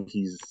 I think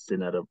he's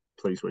sitting at a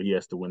place where he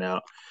has to win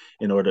out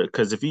in order.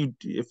 Because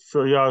if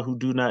for y'all who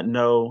do not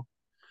know,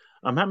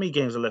 how many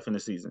games are left in the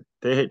season?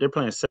 They're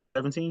playing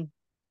 17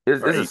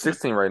 It's or it's a 18.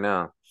 16 right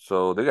now,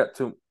 so they got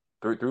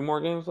three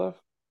more games left.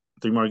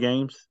 Three more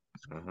games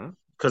Mm-hmm.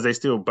 because they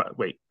still.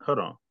 Wait, hold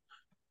on.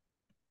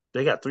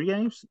 They got three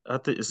games. I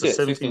think it's a Yeah,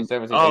 16, 17.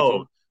 17, Oh,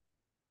 18.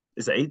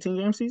 it's an 18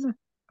 game season.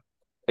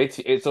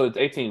 18. So it's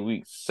 18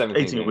 weeks,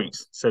 17 18 weeks,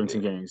 games.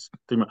 17 Yeah. games.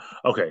 Three more.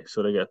 Okay,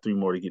 so they got three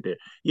more to get there.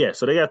 Yeah,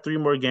 so they got three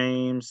more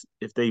games.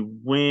 If they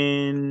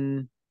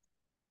win,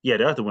 yeah,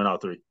 they have to win all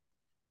three.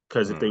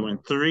 Because if they win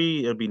Mm.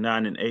 three, it'll be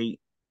 9-8.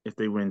 If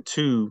they win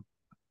two,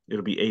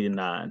 it'll be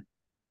 8-9.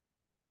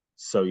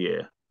 So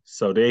yeah,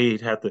 so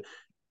they'd have to,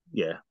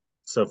 yeah.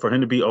 So for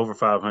him to be over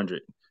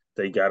 500,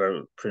 they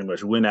gotta pretty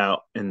much win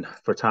out, and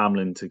for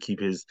Tomlin to keep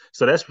his.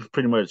 So that's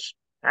pretty much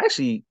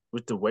actually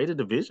with the way the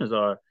divisions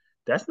are.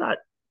 That's not.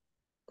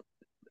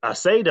 I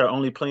say they're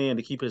only playing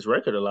to keep his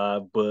record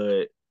alive,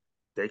 but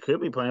they could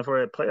be playing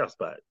for a playoff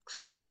spot.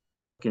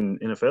 In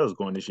NFL is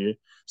going this year,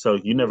 so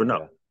you never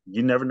know. Yeah.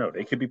 You never know.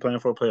 They could be playing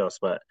for a playoff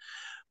spot.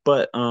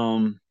 But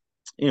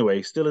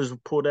anyway, Steelers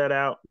pulled that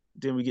out.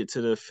 Then we get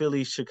to the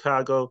Philly,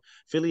 Chicago.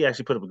 Philly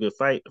actually put up a good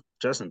fight.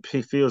 Justin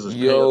Fields is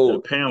Yo,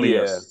 apparently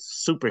a yeah. Look,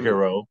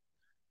 superhero.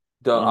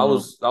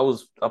 Um,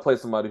 I played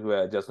somebody who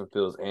had Justin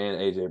Fields and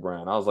AJ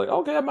Brown. I was like,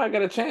 okay, I might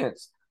get a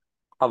chance.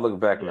 I look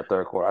back in yeah, the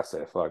third quarter. I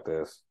said, fuck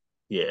this.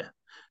 yeah.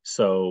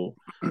 So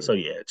so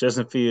yeah,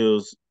 Justin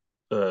Fields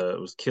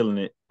was killing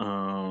it.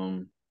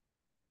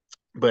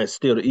 But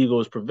still the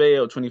Eagles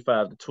prevailed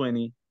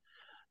 25-20.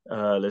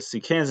 Let's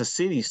see. Kansas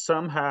City,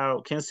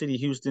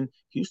 Houston.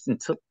 Houston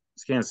took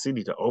Kansas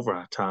City to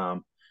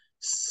overtime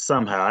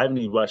somehow. I haven't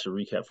even watched a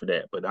recap for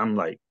that, but I'm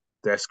like,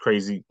 that's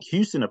crazy.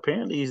 Houston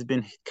apparently has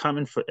been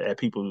coming for at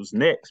people's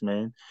necks,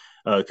 man.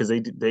 Because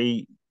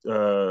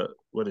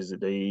what is it?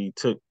 They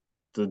took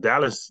the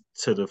Dallas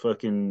to the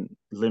fucking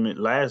limit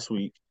last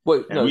week,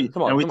 Wait, and no, we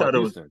come on, thought it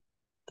was Houston.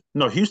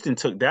 no. Houston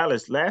took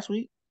Dallas last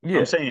week. I'm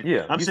Yeah, saying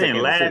yeah. I'm You said saying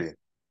Kansas last. City.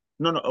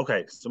 No, no.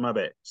 Okay, so my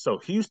bad. So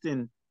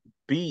Houston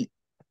beat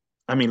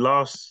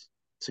lost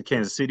to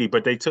Kansas City,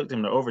 but they took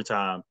them to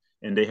overtime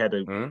and they had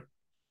to. Hmm.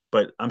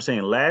 But I'm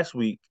saying last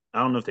week, I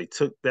don't know if they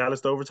took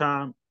Dallas to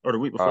overtime or the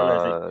week before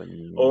last, Uh,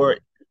 or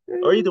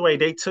or either way,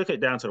 they took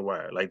it down to the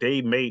wire. Like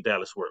they made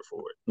Dallas work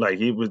for it. Like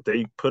it was,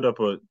 they put up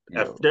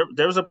yo,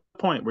 there was a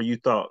point where you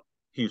thought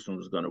Houston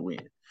was going to win.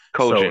 So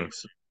coaching,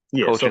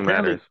 yeah, so coaching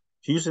apparently matters.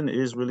 Houston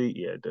is really,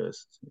 yeah, it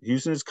does.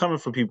 Houston is coming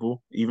for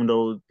people, even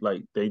though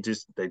like they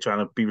trying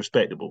to be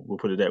respectable. We'll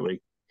put it that way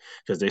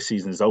because their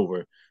season's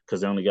over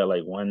because they only got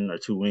like one or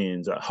two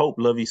wins. I hope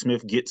Lovey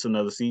Smith gets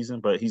another season,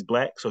 but he's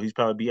black, so he's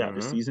probably be out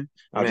this Hmm. season.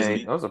 I'll just Man,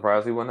 leave. I'm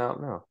surprised he went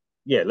out now.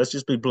 Yeah, let's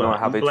just be Knowing blunt.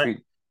 how He's they black. treat.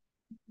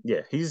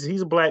 Yeah,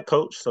 he's a black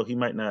coach, so he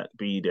might not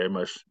be there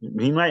much.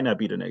 He might not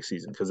be the next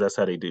season because that's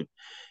how they do.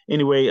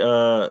 Anyway,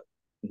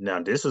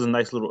 now this was a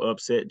nice little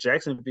upset.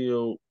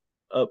 Jacksonville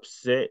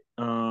upset.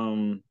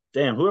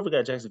 Damn, whoever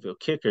got Jacksonville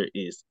kicker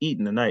is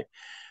eating tonight.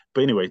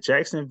 But anyway,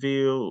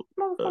 Jacksonville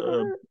Motherfucker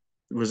uh, hurt.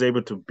 was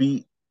able to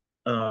beat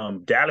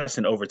Dallas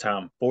in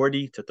overtime,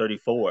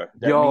 40-34.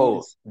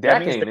 Yo,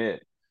 Dak ain't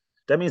it.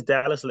 That means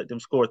Dallas let them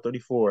score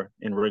 34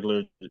 in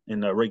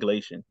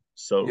regulation.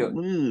 So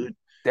Yo,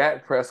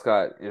 Dak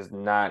Prescott is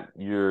not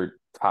your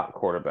top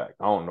quarterback.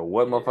 I don't know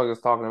what yeah,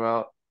 motherfucker's talking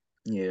about.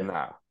 yeah.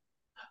 Nah.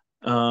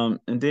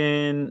 And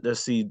then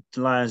let's see,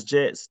 the Lions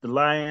Jets. The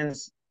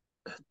Lions,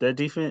 their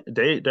defense,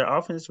 their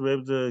offense were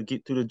able to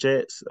get through the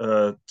Jets,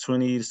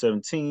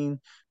 20-17.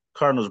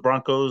 Cardinals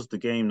Broncos, the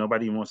game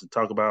nobody wants to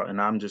talk about, and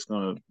I'm just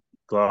gonna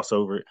gloss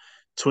over it.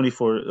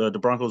 24, the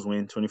Broncos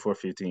win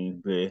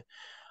 24-15. But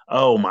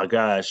oh my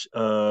gosh,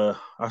 I'll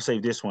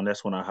save this one.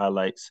 That's one of our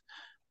highlights.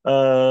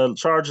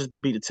 Chargers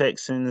beat the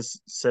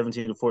Texans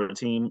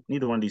 17-14.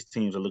 Neither one of these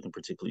teams are looking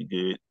particularly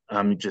good.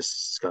 I'm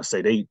just gonna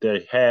say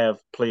they have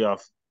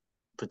playoff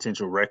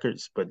potential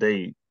records, but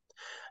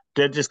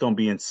they're just gonna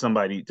be in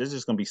somebody. There's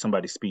just gonna be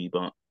somebody's speed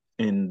bump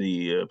in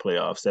the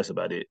playoffs. That's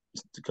about it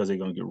because they're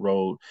gonna get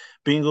rolled.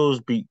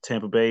 Bengals beat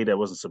Tampa Bay. That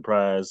wasn't a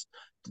surprise.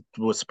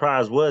 What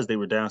surprise was they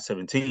were down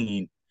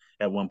 17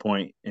 at one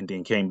point and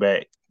then came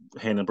back,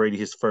 handing Brady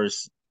his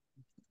first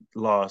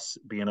loss,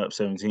 being up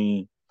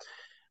 17.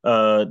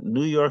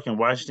 New York and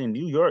Washington.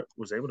 New York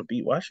was able to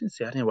beat Washington.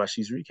 See, I didn't watch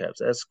these recaps.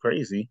 That's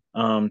crazy.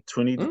 20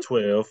 to Hmm?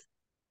 12.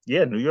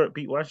 Yeah, New York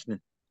beat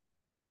Washington.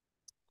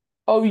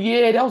 Oh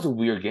yeah, that was a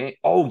weird game.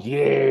 Oh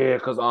yeah,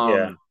 because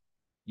Yeah.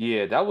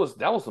 yeah, that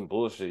was some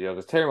bullshit, yo.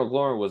 Because Terry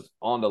McLaurin was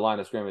on the line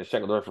of scrimmage,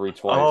 checking the referee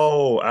twice,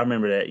 Oh, I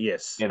remember that.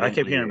 Yes, and I then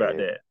kept hearing about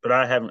yeah. that, but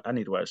I haven't. I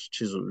need to watch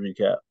Chisel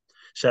recap.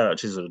 Shout out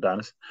Chisel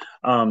Adonis.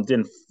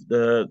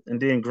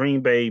 Then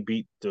Green Bay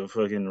beat the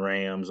fucking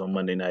Rams on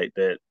Monday night.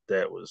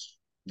 That was.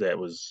 that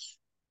was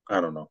I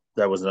don't know.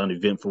 That was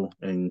uneventful,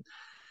 and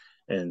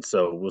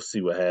so we'll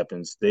see what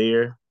happens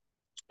there.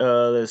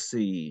 Let's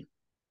see.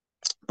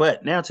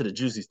 But now to the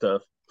juicy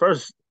stuff.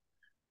 First,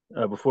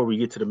 before we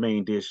get to the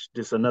main dish,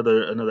 just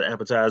another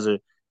appetizer.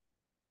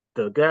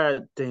 The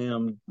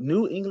goddamn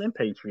New England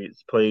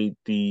Patriots played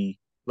the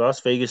Las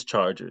Vegas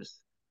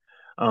Chargers.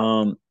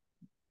 Um,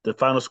 the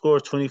final score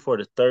is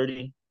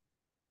 24-30.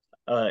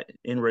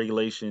 In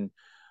regulation,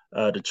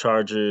 the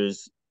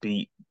Chargers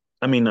beat.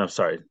 I mean, no,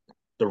 sorry,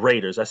 the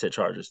Raiders. I said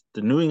Chargers.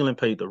 The New England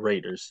played the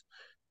Raiders.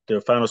 Their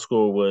final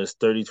score was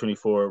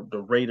 30-24. The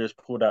Raiders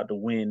pulled out the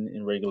win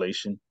in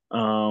regulation.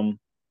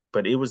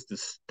 But it was the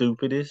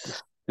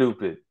stupidest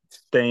Stupid,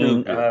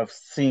 thing stupid. I've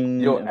seen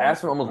Yo, in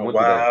Aspen almost a went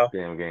to that while.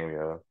 damn game,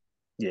 yo.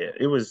 Yeah,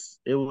 it was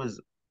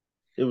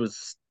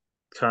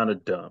kind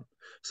of dumb.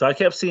 So I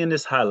kept seeing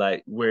this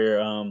highlight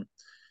where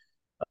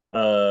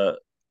uh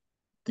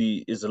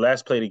the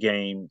last play of the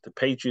game. The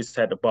Patriots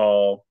had the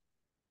ball.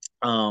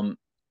 Um,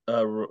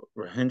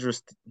 Rahindra,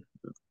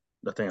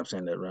 I think I'm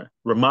saying that right.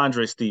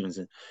 Ramondre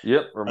Stevenson.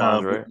 Yep, Uh,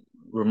 Ramondre.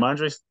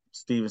 Ramondre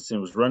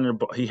Stevenson was running the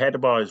ball. He had the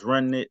ball. He's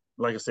running it.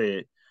 Like I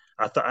said,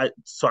 I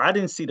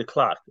didn't see the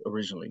clock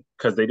originally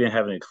because they didn't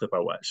have any clip I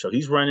watched. So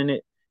he's running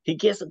it. He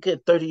gets a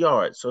good 30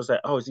 yards. So it's like,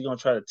 oh, is he gonna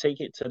try to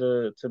take it to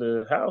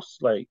the house?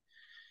 Like,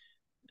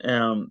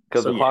 Because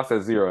so the yeah, clock's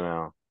at zero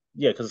now.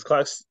 yeah, because the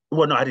clock's.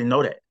 Well, no, I didn't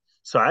know that.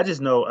 So I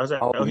just know I was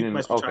like, Oh, oh, you he didn't?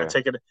 must be trying Okay.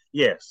 to take it.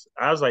 Yes,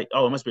 I was like,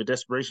 oh, it must be a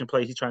desperation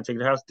play. He's trying to take it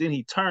to the house. Then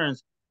he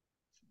turns,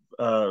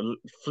 uh,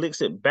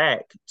 flicks it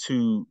back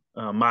to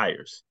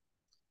Myers,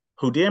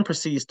 who then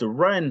proceeds to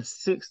run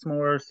 6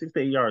 to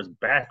 8 yards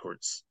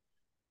backwards,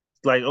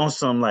 like on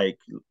some like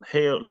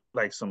hell,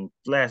 like some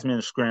last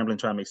minute scrambling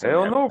trying to make something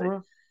Hell happen. no, Like,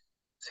 bro.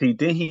 see,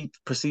 then he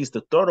proceeds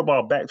to throw the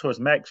ball back towards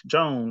Mac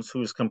Jones,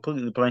 who is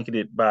completely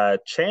blanketed by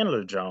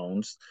Chandler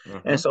Jones. And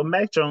Mm-hmm. so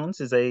Mac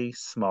Jones is a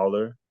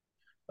smaller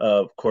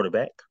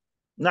quarterback.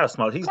 Not a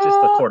small. He's just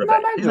a No,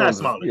 quarterback. Mac He's not Jones is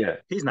smaller. yeah,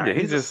 He's yeah. not.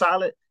 He's a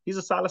solid. He's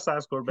a solid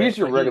size quarterback. He's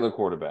your regular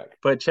quarterback.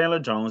 But Chandler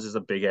Jones is a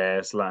big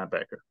ass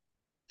linebacker.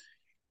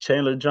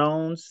 Chandler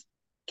Jones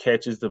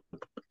catches the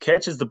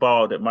catches the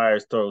ball that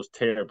Myers throws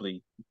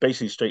terribly,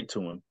 basically straight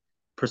to him.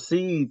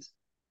 Proceeds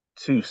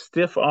to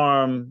stiff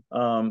arm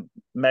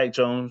Mac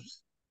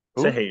Jones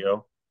to Who?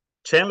 hell.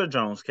 Chandler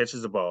Jones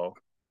catches the ball.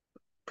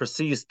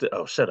 Proceeds to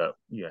shut up.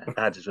 Yeah,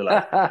 I just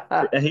realized.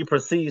 And he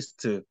proceeds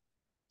to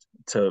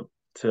to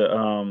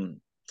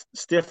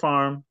stiff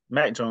arm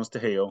Mac Jones to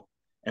hell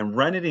and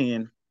run it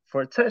in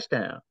for a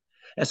touchdown.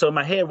 And so in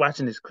my head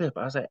watching this clip,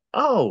 I was like,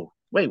 oh,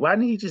 wait, why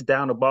didn't he just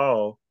down the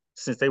ball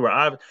since they were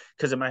obvious?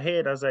 Because in my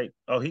head, I was like,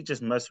 oh, he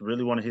just must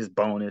really wanted his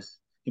bonus.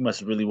 He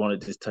must really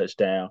wanted this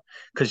touchdown.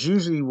 Because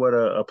usually what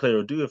a player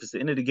will do if it's the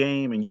end of the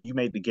game and you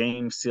made the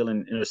game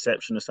sealing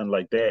interception or something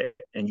like that,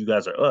 and you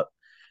guys are up,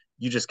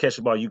 you just catch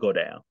the ball, you go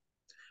down.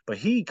 But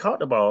he caught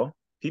the ball.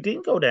 He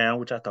didn't go down,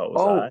 which I thought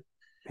was odd. Oh,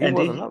 he And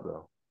then wasn't he up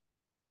though.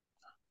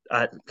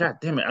 God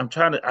damn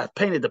it, I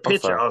painted the I'm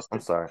picture, sorry. I'm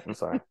Austin. sorry. I'm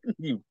sorry.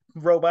 You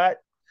robot.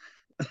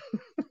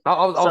 So,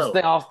 I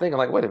was thinking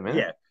like, wait a minute.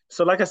 yeah.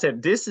 So, like I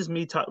said, this is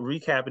me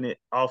recapping it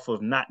off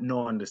of not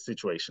knowing the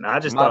situation. I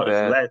just My thought it was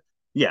the bad. last.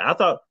 Yeah, I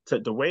thought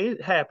the way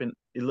it happened,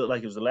 it looked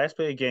like it was the last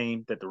play of the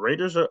game that the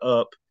Raiders are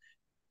up,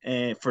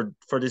 and for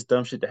this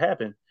dumb shit to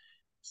happen.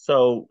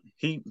 So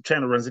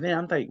Chandler runs it in.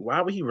 I'm like,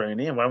 why would he run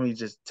it in? Why would he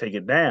just take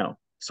it down?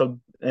 So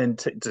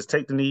and just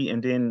take the knee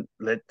and then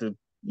let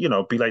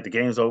be like the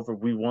game's over.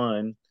 We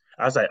won.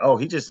 I was like, oh,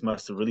 he just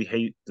must have really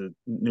hate the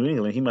New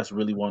England. He must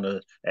really want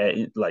to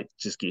like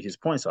just get his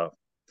points off.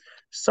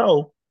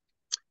 So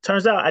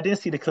turns out I didn't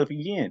see the clip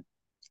again.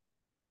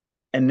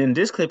 And then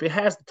this clip, it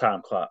has the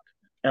time clock.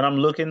 And I'm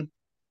looking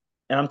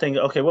and I'm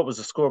thinking, okay, what was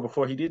the score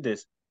before he did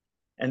this?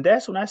 And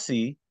that's when I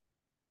see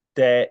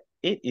that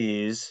it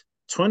is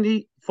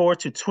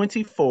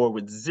 24-24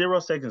 with 0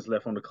 seconds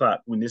left on the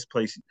clock when this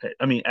place,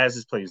 I mean, as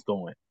this play is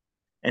going.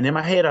 And in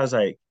my head, I was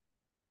like,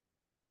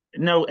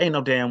 no, ain't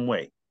no damn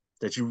way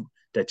that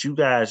you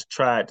guys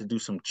tried to do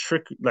some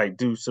trick, like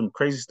do some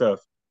crazy stuff,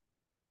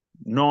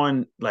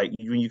 knowing like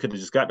you could have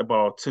just got the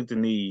ball, took the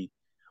knee,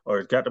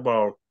 or got the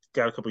ball,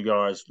 got a couple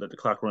yards, let the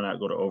clock run out,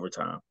 go to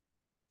overtime.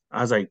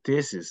 I was like,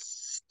 this is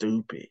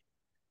stupid.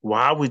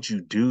 Why would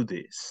you do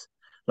this?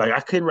 Like I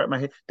couldn't wrap my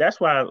head. That's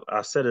why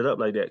I set it up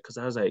like that because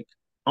I was like,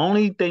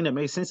 only thing that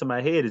made sense in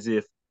my head is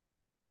if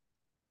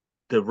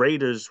the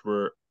Raiders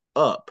were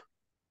up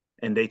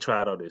and they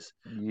tried all this,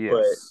 but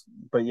Yes.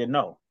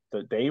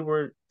 they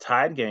were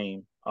tied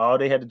game. All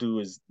they had to do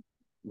is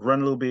run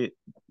a little bit,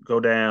 go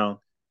down,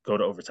 go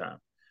to overtime.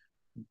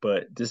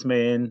 But this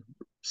man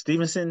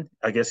Stevenson,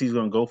 I guess he's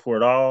going to go for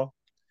it all.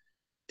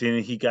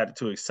 Then he got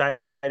too excited,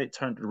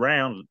 turned it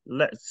around,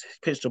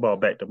 pitched the ball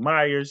back to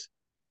Myers,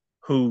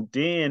 who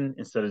then,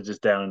 instead of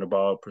just downing the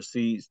ball,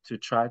 proceeds to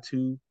try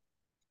to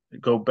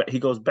go back. He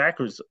goes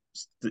backwards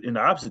in the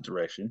opposite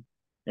direction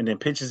and then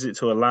pitches it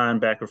to a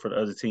linebacker for the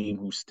other team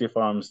who stiff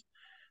arms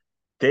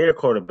their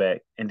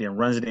quarterback and then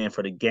runs it in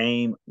for the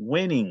game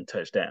winning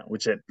touchdown,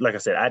 which, like I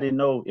said, I didn't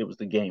know it was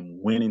the game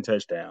winning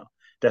touchdown.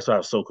 That's why I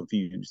was so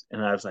confused.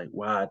 And I was like,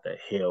 why the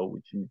hell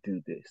would you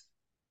do this?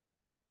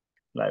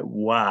 Like,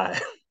 why?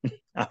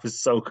 I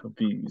was so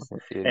confused.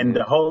 And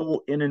the Idiot.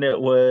 whole internet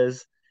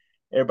was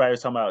everybody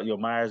was talking about yo,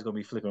 Myers gonna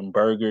be flipping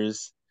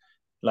burgers.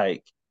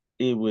 Like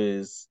it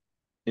was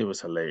it was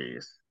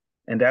hilarious.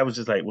 And that was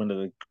just like one of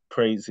the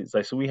craziest.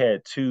 Like so we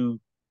had two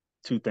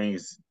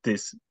things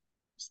this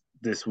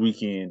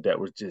weekend that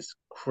was just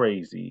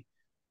crazy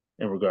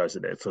in regards to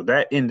that. So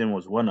that ending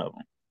was one of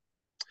them.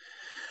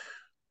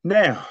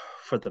 Now,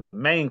 for the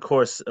main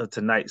course of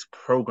tonight's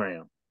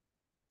program,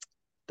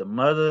 the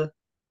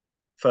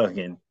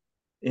motherfucking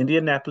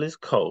Indianapolis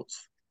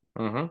Colts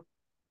Mm-hmm.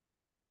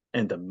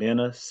 and the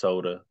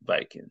Minnesota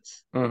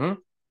Vikings. Mm-hmm.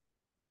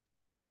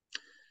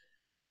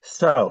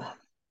 So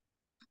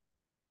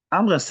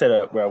I'm gonna set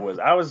up where I was.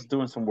 I was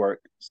doing some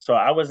work, so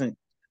I wasn't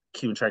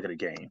keeping track of the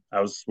game.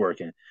 I was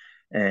working,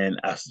 and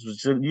I was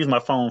just using my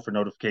phone for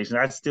notifications.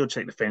 I still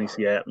check the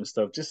fantasy app and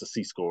stuff just to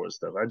see scores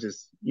and stuff. I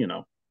just,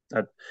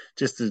 I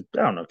just to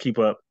I don't know keep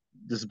up.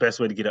 This is the best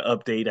way to get an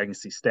update. I can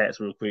see stats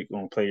real quick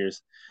on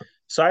players.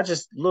 So I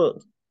just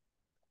looked.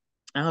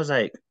 I was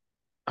like,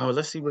 oh,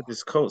 let's see what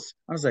this Colts.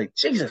 I was like,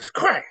 Jesus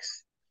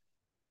Christ,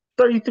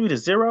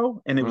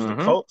 33-0, and it was the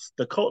Mm-hmm. Colts.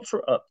 The Colts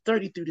were up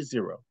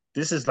 33-0.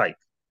 This is like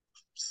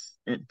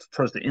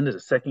towards the end of the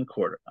second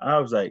quarter. I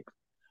was like,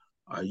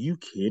 are you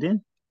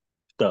kidding?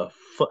 The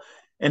fuck?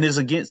 And it's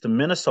against the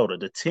Minnesota,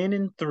 the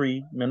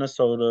 10-3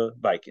 Minnesota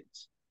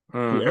Vikings,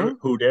 Mm-hmm.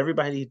 who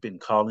everybody's been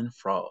calling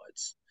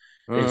frauds.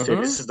 They said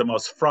Mm-hmm. this is the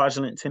most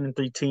fraudulent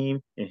 10-3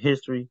 team in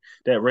history.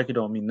 That record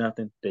don't mean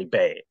nothing. They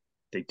bad.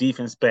 They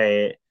defense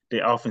bad.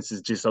 Their offense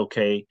is just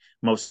okay,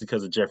 mostly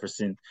because of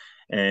Jefferson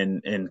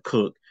and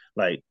Cook.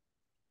 Like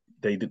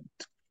they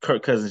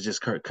Kirk Cousins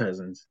just Kirk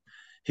Cousins.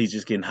 He's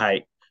just getting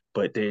hyped,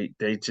 but they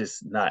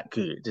just not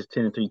good. This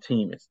 10-3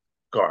 team is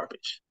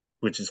garbage,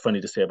 which is funny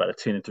to say about a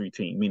 10-3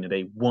 team, meaning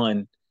they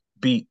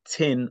beat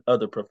 10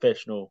 other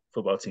professional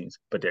football teams,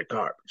 but they're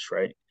garbage,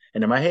 right?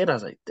 And in my head, I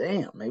was like,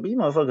 damn, maybe you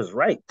motherfuckers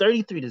right.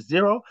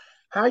 33-0.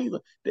 How you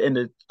and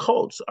the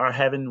Colts are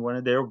having one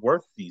of their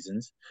worst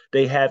seasons.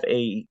 They have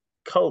a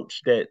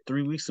coach that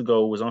 3 weeks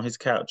ago was on his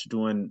couch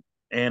doing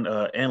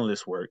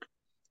analyst work.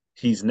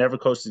 He's never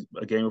coached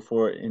a game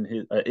before in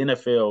his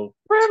NFL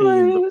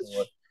team before.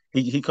 Privilege.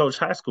 He coached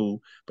high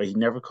school, but he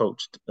never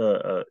coached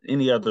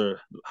any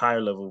other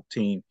higher level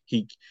team.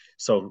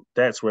 So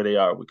that's where they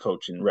are with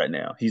coaching right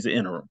now. He's an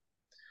interim.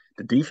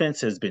 The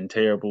defense has been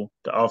terrible.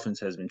 The offense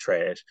has been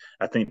trash.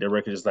 I think their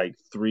record is like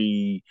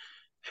three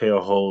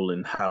hellhole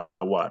and high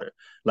water.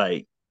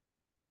 Like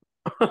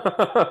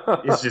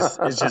it's just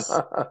it's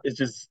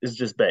just it's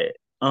just bad.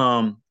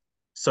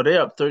 So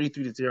they're up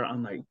 33-0.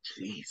 I'm like,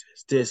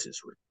 Jesus, this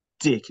is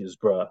ridiculous,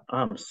 bro.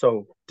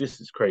 This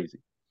is crazy.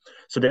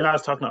 So then I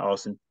was talking to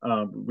Austin.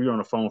 We were on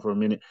the phone for a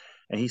minute,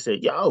 and he said,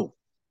 Matt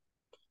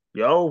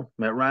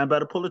Ryan about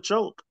to pull a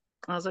choke.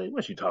 I was like,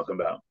 what you talking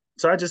about?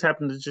 So I just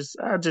happened to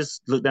I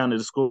just looked down at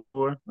the score.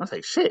 I was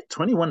like, shit,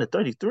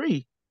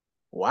 21-33.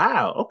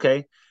 Wow,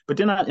 okay. But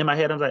then in my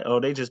head, I'm like, oh,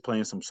 they just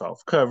playing some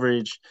soft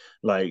coverage.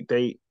 Like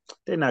they're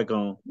not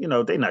gonna,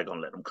 they're not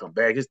gonna let them come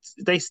back.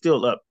 They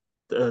still up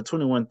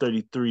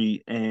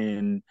 21-33,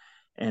 and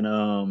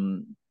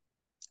and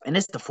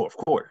it's the fourth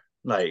quarter.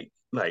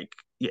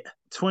 Yeah,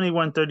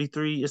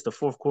 21-33. It's the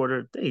fourth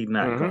quarter.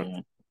 Mm-hmm.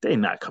 They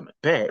not coming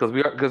back. Because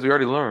we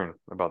already learned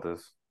about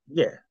this.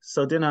 Yeah.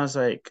 So then I was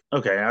like,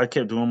 okay, I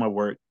kept doing my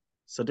work.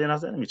 So then I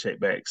was like, let me check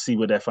back, see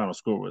what that final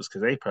score was,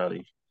 because they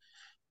probably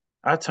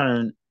I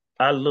turn,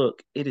 I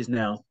look, it is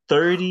now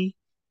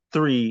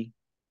 33.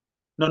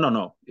 No, no,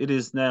 no. It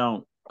is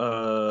now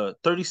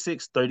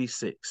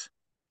 36-36.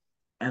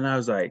 And I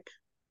was like,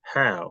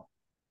 how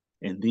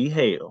in the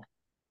hell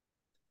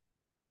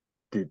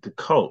did the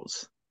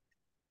Colts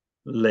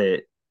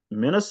let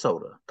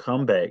Minnesota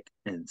come back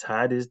and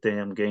tie this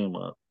damn game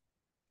up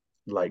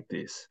like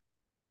this?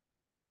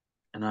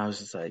 And I was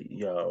just like,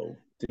 yo,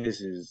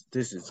 this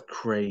is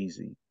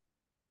crazy.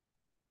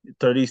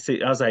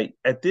 36. I was like,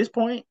 at this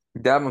point,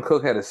 Dalvin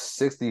Cook had a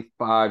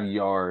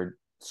 65-yard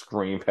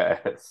screen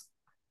pass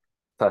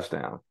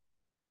touchdown.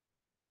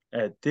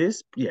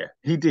 yeah,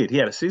 he did. He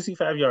had a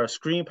 65-yard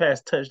screen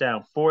pass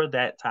touchdown for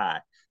that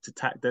tie. To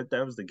tie that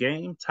was the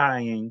game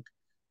tying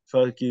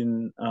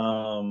fucking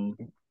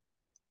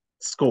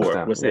score.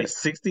 Touchdown. Was Yeah. a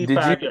Did you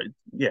 65-yard.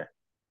 Yeah.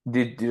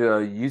 did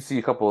you see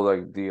a couple of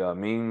like the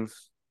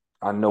memes?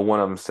 I know one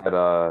of them said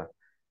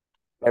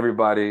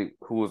everybody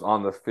who was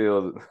on the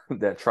field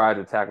that tried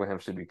to tackle him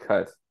should be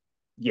cut.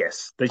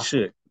 Yes, they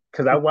should.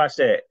 Because I watched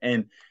that,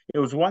 and it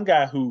was one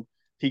guy who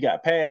he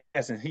got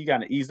passed, and he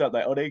kind of eased up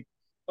like, oh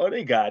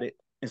they got it,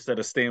 instead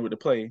of staying with the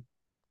play.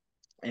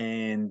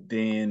 And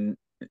then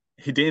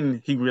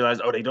he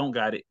realized, oh, they don't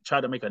got it.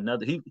 Tried to make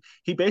another.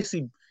 He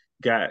basically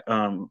got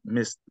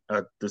missed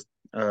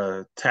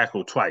the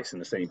tackle twice in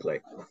the same play,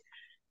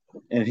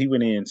 and he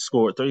went in,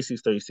 scored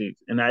 36-36.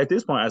 And at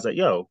this point, I was like,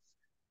 yo,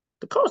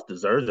 the Colts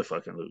deserve to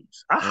fucking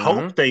lose. I hope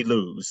Mm-hmm. they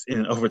lose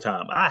in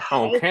overtime. I On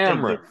hope they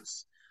camera.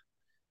 lose.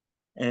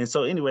 And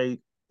so anyway,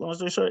 long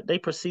story short, they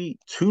proceed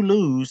to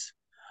lose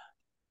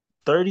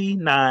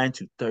 39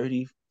 to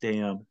 30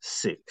 damn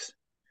 6.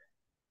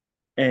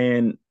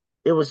 And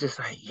it was just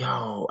like,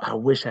 yo, I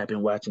wish I'd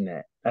been watching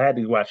that. I had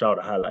to watch all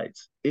the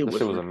highlights. It This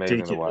shit was was amazing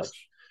to ridiculous.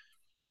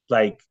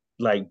 watch.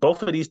 Like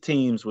both of these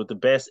teams were the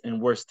best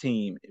and worst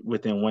team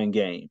within one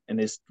game, and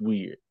it's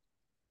weird.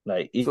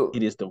 Like So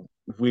it is the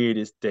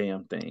weirdest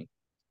damn thing.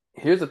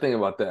 here's the thing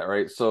about that,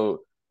 right?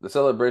 So the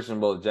Celebration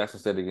Bowl, Jackson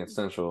State against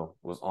Central,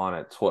 was on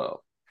at 12.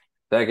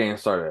 That game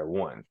started at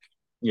 1.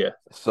 Yeah.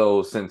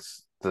 So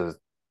since the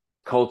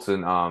Colts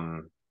and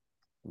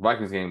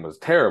Vikings game was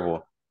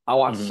terrible, I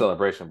watched the Hmm.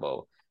 Celebration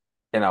Bowl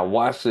and I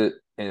watched it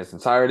in its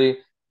entirety.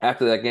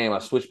 After that game, I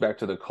switched back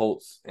to the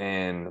Colts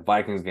and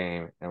Vikings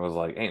game and was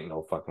like, ain't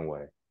no fucking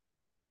way.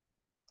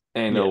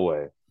 Ain't Yeah. no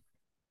way.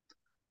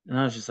 And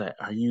I was just like,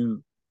 are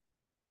you?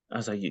 I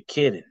was like, you're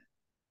kidding.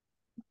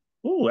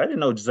 Ooh, I didn't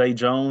know Zay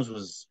Jones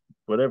was In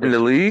whatever. the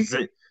league?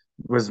 Zay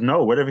was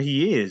no whatever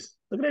he is.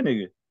 Look at that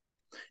nigga.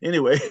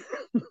 Anyway,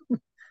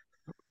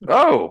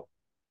 Oh,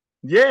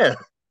 yeah,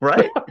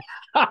 right.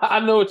 I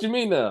know what you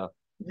mean now.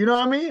 You know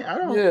what I mean? I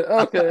don't. Yeah,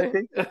 I okay.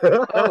 think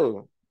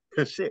Oh,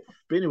 shit.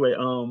 But anyway,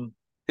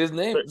 his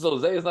name, but, so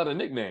Zay is not a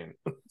nickname.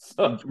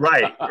 So,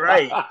 right,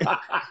 right.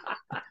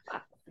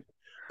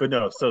 But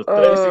no, so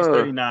 36, uh,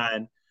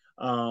 39.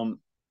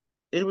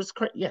 It was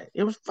crazy. Yeah,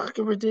 it was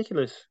fucking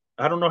ridiculous.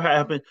 I don't know how it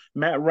happened.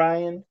 Matt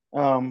Ryan,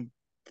 yo,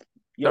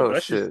 oh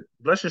shit.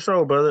 bless your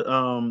soul, brother.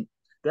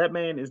 That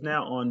man is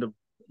now on the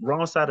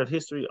wrong side of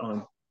history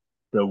on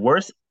the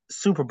worst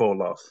Super Bowl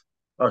loss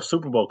or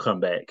Super Bowl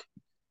comeback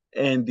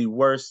and the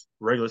worst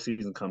regular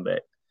season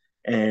comeback.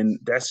 And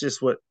that's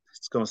just what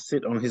it's gonna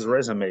sit on his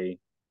resume,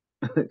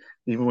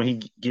 even when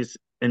he gets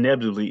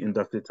inevitably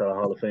inducted to the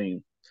Hall of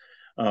Fame.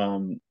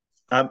 Um,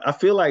 I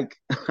feel like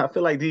I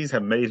feel like these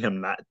have made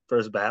him not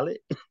first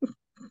ballot.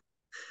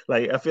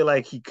 Like I feel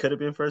like he could have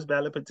been first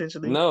ballot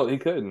potentially. No, he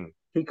couldn't.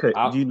 He could,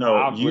 I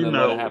wouldn't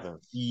let it happen. I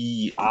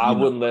you know.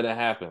 wouldn't let it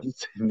happen.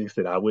 He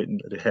said I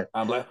wouldn't let it happen.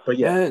 I'm like, But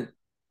yeah, man,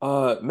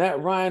 Matt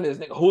Ryan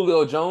is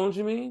Julio Jones,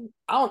 you mean?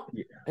 I don't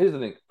yeah, Here's the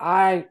thing.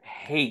 I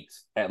hate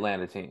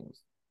Atlanta teams.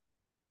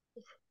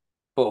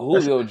 But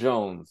that's Julio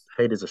Jones,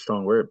 hate is a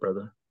strong word,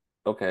 brother.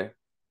 okay.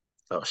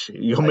 Oh shit,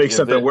 you gonna Like make if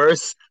something there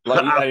worse?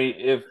 like I mean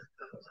if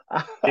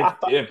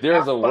I,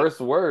 there's a worse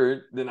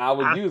word, then I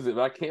would I, use it,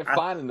 but I can't I,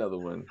 find another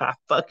one. I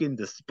fucking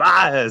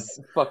despise.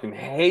 I fucking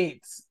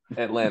hate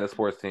Atlanta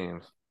sports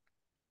teams.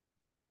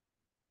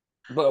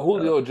 But Uh,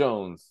 Julio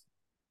Jones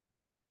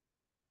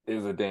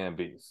is a damn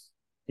beast.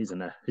 he's a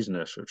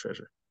national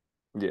treasure.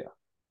 Yeah.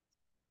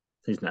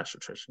 He's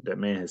national treasure. That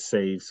man has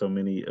saved so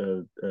many.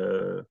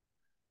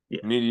 Yeah,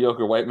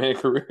 Mediocre white man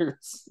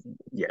careers.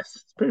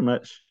 yes, pretty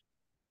much.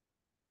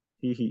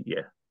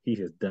 Yeah, he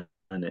has done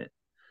it.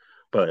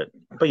 But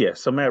but yeah,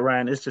 so Matt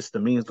Ryan, it's just the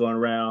memes going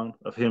around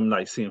of him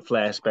like seeing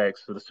flashbacks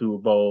for the Super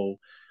Bowl,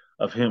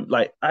 of him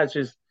like I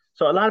just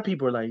so a lot of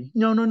people are like,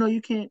 no, no, no,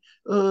 you can't.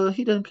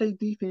 He doesn't play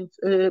defense.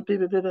 Blah, blah,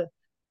 blah, blah.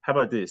 How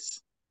about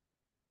this?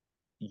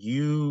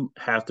 You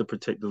have to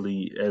protect the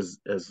lead as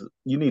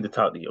you need to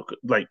talk to your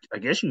like. I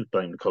guess you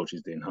blame the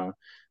coaches then, huh?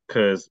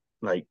 Because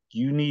like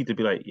you need to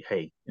be like,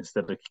 hey,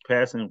 instead of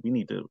passing, we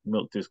need to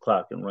milk this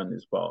clock and run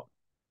this ball.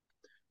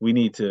 We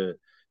need to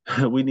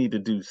we need to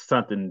do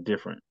something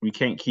different. We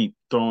can't keep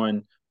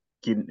throwing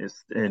getting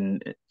this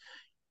and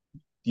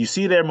you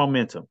see their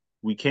momentum.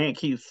 We can't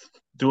keep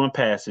doing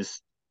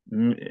passes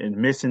and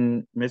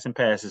missing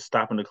passes,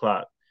 stopping the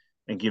clock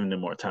and giving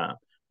them more time.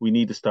 We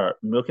need to start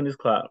milking this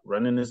clock,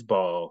 running this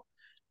ball,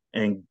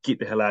 and get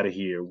the hell out of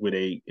here with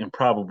a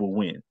improbable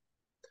win.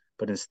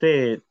 But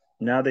instead,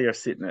 now they are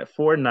sitting at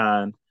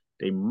 4-9.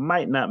 They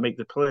might not make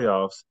the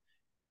playoffs,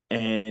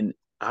 and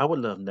I would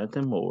love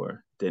nothing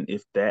more than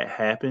if that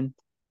happened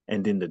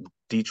and then the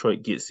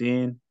Detroit gets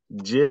in,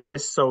 just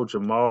so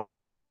Jamal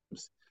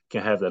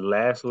can have the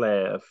last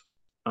laugh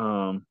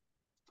um,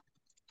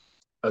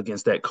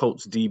 against that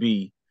Colts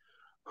DB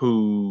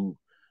who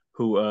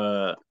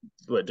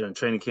what during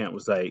training camp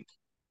was like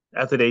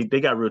after they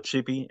got real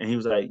chippy and he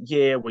was like,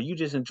 yeah, well you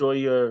just enjoy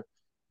your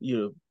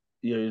your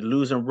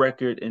losing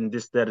record and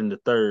this, that, and the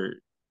third.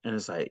 And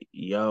it's like,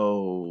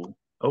 yo,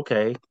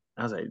 okay.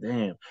 I was like,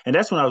 damn. And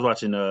that's when I was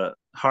watching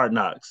Hard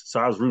Knocks. So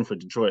I was rooting for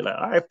Detroit, like,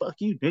 all right, fuck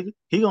you, nigga.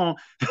 He gon'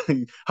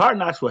 Hard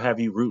Knocks will have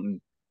you rooting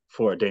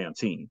for a damn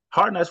team.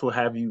 Hard Knocks will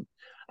have you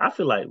I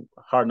feel like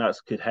Hard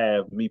Knocks could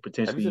have me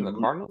Have you seen potentially the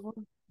Cardinals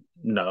one?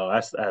 no,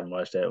 I haven't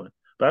watched that one.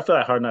 But I feel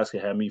like Hard Knocks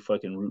could have me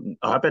fucking rooting.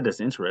 Oh, I bet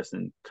that's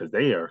interesting because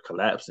they are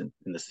collapsing.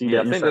 And to see Yeah, that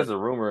I think inside, there's a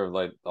rumor of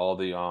like all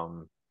the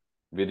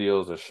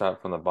videos are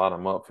shot from the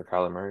bottom up for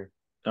Kyler Murray.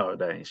 oh,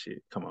 that ain't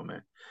shit. Come on,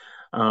 man.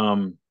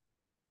 Um,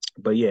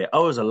 but yeah,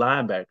 oh, it's a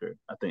linebacker.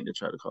 I think they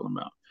tried to call him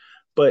out.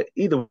 But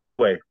either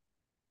way,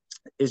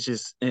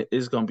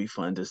 it's gonna be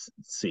fun to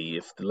see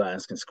if the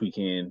Lions can squeak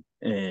in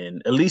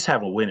and at least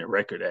have a winning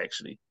record,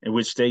 actually, in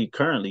which they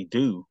currently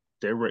do.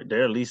 They're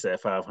at least at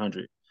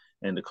 500,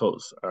 and the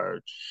Colts are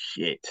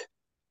shit.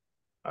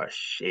 Are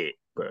shit,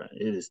 bro.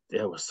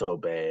 It was so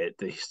bad.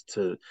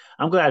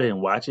 I'm glad I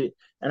didn't watch it,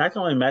 and I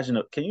can only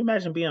imagine. Can you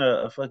imagine being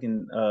a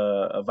fucking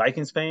a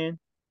Vikings fan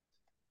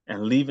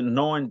and leaving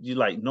knowing you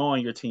like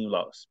knowing your team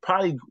lost.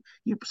 Probably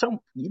you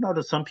know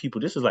that some people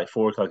this is like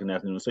 4 o'clock in the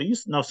afternoon, so you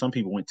know some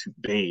people went to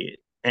bed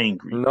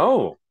angry.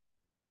 No,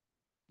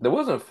 there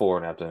wasn't four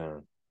in the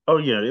afternoon. Oh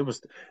yeah, it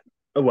was.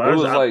 Oh, well, It I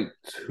was. was like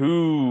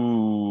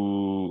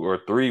 2 or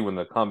 3 when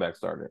the comeback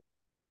started.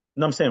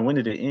 No, I'm saying when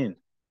did it end?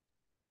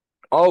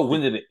 Oh,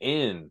 when did it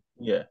end?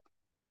 Yeah.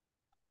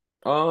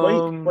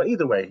 Well, Um,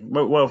 either way.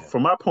 Well, yeah.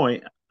 from my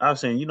point, I was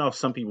saying,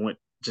 some people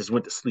just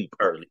went to sleep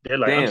early. They're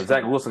like, Damn,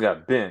 Zach Wilson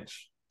got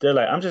benched.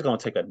 I'm just gonna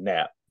take a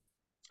nap.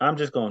 I'm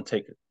just gonna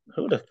take it.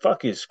 Who the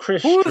fuck is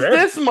Chris Who is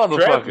this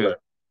motherfucker? Strebler?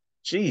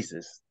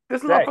 Jesus,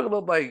 This Zach, motherfucker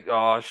look like,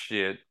 oh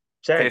shit.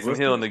 Zach Taysom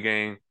Hill in Wilson, the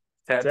game.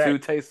 Zach, Tattoo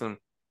Taysom.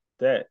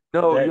 that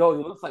No, that. yo, it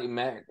looks like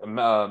Mac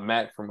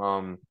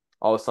from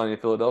Always Sunny in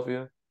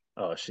Philadelphia.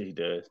 Oh, she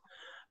does.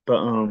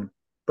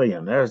 But yeah,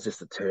 that was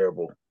just a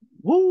terrible.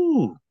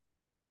 Woo,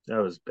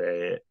 that was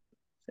bad.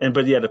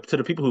 But yeah, to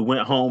the people who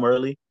went home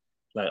early,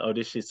 like, oh,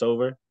 this shit's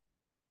over.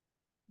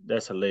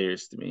 That's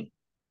hilarious to me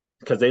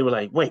because they were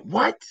like, wait,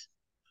 what?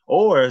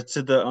 Or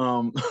to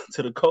the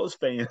to the Colts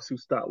fans who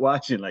stopped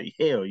watching, like,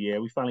 hell yeah,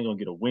 we finally gonna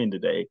get a win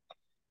today.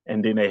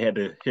 And then they had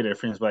to hear their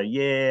friends like,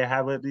 yeah,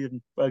 how about these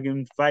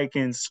fucking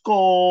Vikings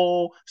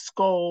skull,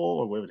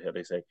 or whatever the hell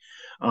they say.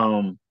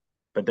 Um,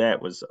 but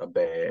that was a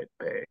bad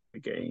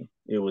game.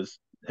 It was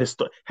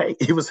hey,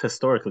 it was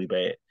historically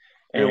bad.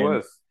 It And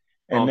was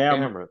and on now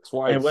camera and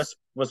twice.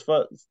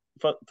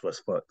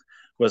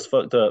 what's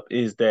fucked up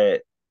is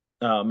that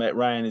Matt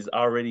Ryan is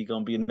already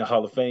gonna be in the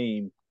Hall of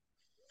Fame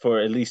for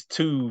at least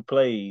 2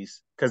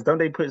 plays. Because don't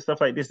they put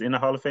stuff like this in the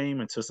Hall of Fame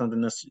until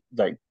something that's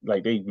like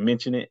they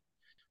mention it?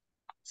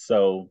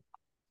 So,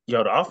 the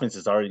offense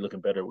is already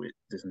looking better with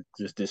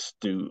this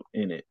dude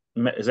in it.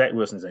 Zach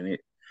Wilson's in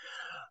it.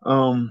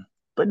 Um,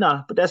 but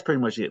nah, but that's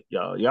pretty much it,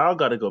 y'all. Y'all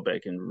got to go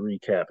back and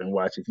recap and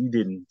watch. If you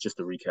didn't, just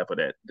a recap of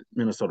that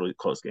Minnesota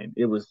close game.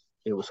 It was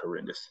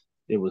horrendous.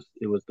 It was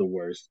the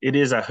worst. It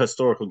is a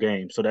historical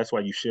game, so that's why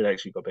you should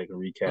actually go back and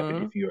recap it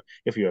Mm-hmm.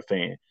 if you're a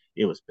fan.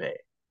 It was bad.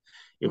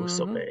 It was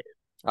so Mm-hmm. bad.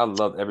 I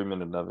loved every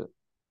minute of it.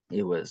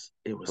 It was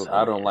But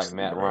I don't like hilariously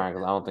Matt bad. Ryan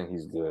because I don't think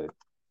he's good.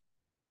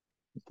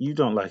 You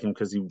don't like him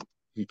because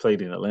he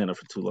played in Atlanta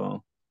for too long.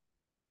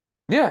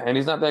 Yeah, and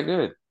he's not that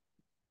good.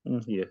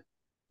 Yeah,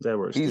 that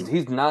works He's too.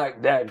 he's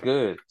not that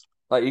good.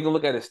 Like you can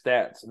look at his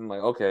stats and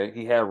like, okay,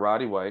 he had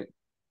Roddy White,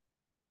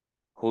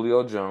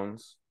 Julio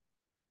Jones,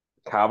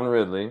 Calvin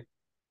Ridley.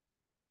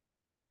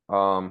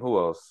 Who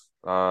else?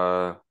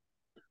 Oh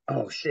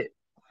shit.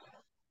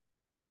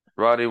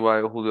 Roddy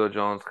White, Julio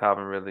Jones,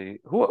 Calvin Ridley.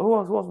 Who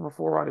else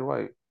before Roddy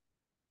White?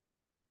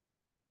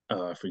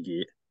 I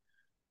forget.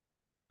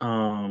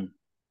 Um,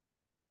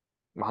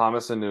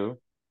 Muhammad Sanu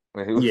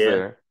when he was yeah,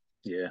 there.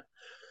 yeah,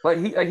 Like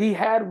he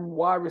had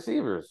wide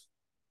receivers.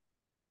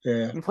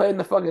 yeah. He played in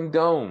the fucking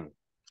dome.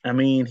 I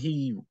mean,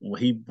 he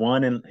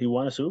won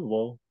a Super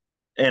Bowl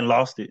and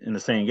lost it in the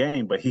same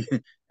game, but he,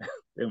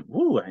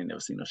 woo, I ain't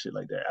never seen no shit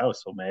like that. I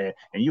was so mad,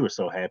 and you were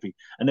so happy.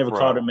 I never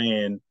called a Bruh.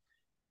 man.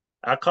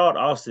 I called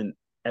Austin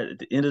at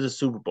the end of the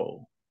Super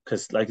Bowl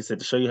because, like I said,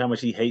 to show you how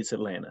much he hates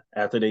Atlanta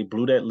after they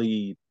blew that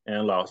lead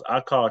and lost.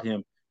 I called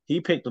him.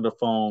 He picked up the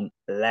phone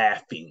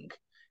laughing.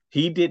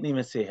 He didn't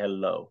even say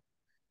hello.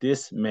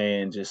 This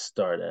man just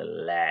started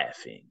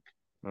laughing.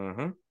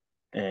 Mm-hmm.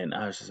 And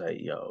I was just like,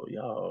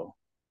 yo.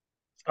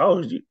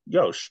 Oh,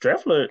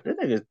 Streffler, that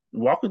nigga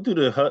walking through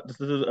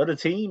the other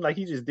team like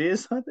he just did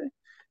something.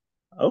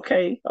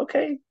 Okay.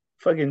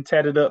 Fucking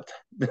tatted up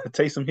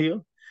Taysom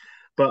Hill.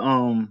 But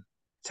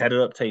tatted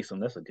up Taysom,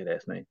 that's a good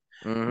ass name.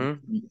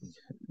 Mm-hmm.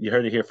 You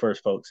heard it here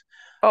first, folks.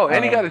 Oh,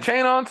 and he got a Um,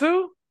 chain on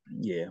too?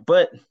 yeah,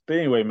 but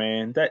anyway,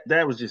 man,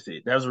 that was just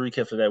it. That was a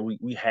recap for that.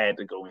 We had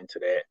to go into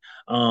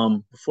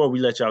that. Before we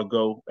let y'all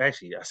go,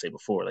 actually, I say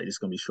before, like it's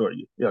gonna be short.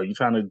 You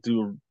trying to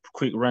do a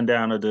quick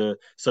rundown of the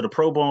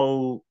Pro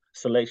Bowl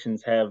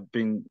selections have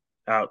been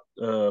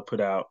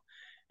put out,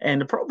 and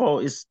the Pro Bowl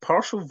is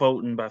partial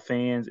voting by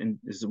fans, and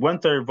is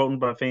 1/3 voting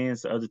by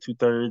fans. The other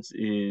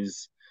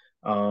 2/3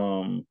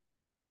 um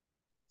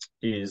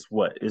is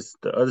what is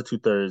the other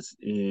 2/3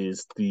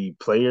 is the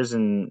players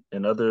and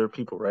other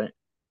people, right?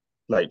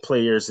 Like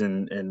players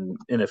and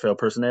NFL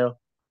personnel.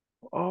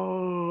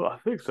 Oh, I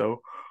think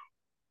so.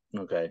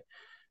 Okay,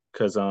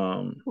 because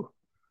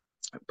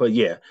but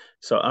yeah,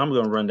 so I'm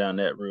gonna run down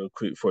that real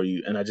quick for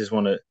you, and I just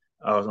want to,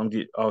 I'm gonna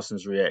get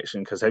Austin's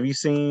reaction because have you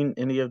seen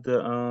any of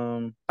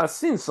the I've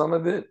seen some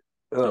of it.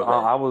 Okay,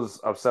 I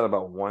was upset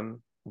about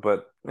one,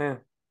 but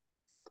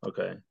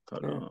okay,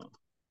 hold yeah. on,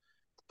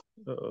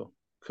 oh,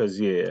 because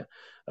yeah,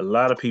 a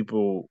lot of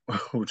people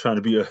were trying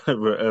to be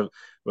were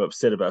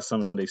upset about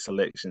some of these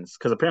selections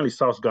because apparently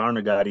Sauce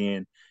Garner got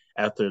in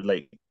after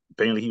like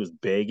apparently he was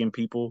begging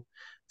people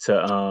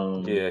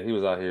to Yeah, he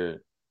was out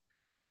here.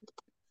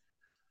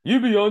 You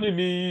be on your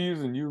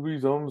knees and you be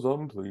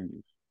some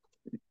please.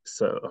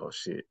 So, oh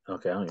shit.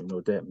 Okay, I don't even know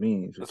what that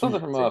means, It's but you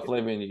something just from take it.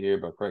 Flavor in Your Ear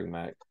by Craig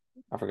Mack.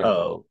 I forgot the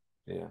Oh, whole.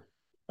 Yeah.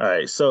 all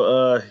right.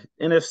 So,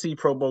 NFC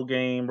Pro Bowl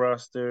game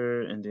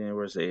roster, and then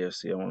where's the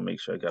AFC? I want to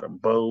make sure I got them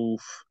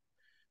both.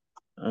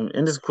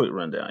 And this is a quick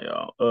rundown,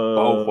 y'all.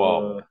 Both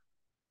of them.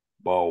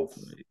 Both.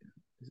 Wait,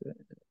 is that,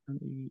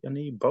 I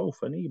need both.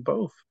 I need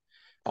both.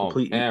 On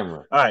Completely.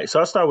 camera. All right, so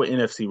I'll start with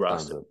NFC Sons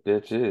roster. of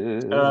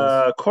bitches.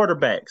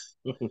 Quarterbacks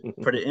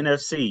for the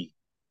NFC,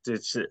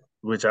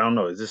 which I don't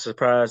know. Is this a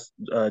surprise?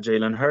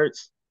 Jalen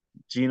Hurts,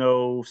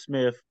 Geno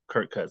Smith,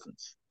 Kirk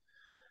Cousins.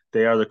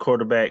 They are the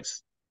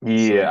quarterbacks.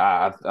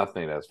 Yeah, So I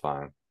think that's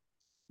fine.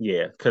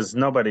 yeah, because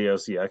nobody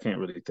else. Yeah, I can't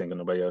really think of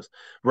nobody else.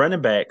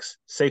 Running backs: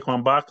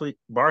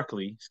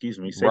 Barkley, excuse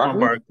me,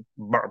 Broccoli?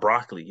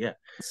 Broccoli. Yeah,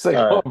 uh,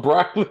 Saquon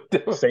broccoli.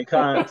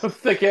 Saquon,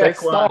 Thick ass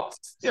Saquon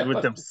stalks. Yeah.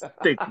 with them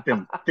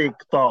thick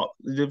thoughts.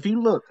 If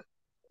you look,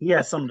 he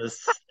has some of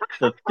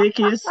the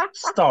thickest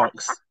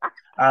stalks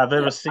I've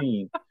ever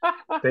seen.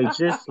 They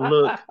just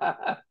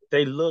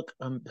they look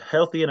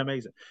healthy and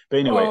amazing. But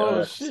anyway,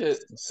 Oh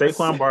shit.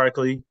 Saquon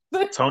Barkley,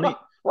 Saquon Tony.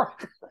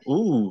 broccoli.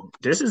 Ooh,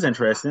 this is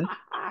interesting.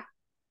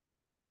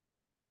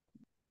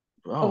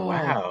 Oh Oh,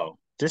 wow,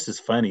 this is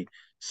funny.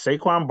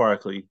 Saquon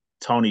Barkley,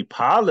 Tony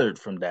Pollard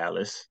from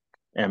Dallas,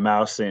 and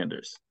Miles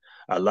Sanders.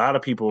 A lot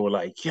of people were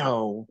like,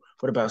 "Yo,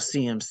 what about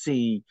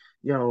CMC?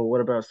 Yo,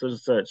 what about such and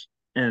such?"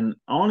 And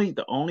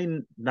the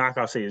only knock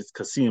I'll say is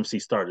because CMC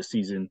started the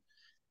season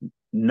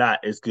not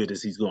as good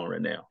as he's going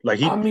right now.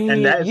 Like I and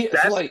mean, that's yeah, so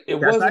that's like it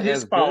that's not wasn't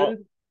his as fault.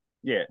 good,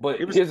 Yeah, but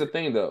it was. here's the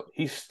thing though.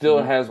 He still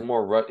Mhm, has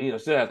more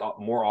still has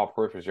more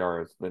all-purpose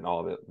yards than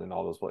all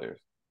those players.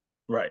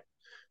 right.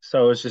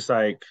 So it's just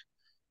like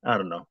I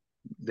don't know.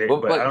 But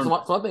But I like don't.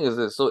 so my thing is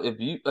this. So if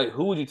you like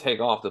who would you take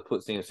off to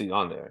put CMC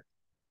on there?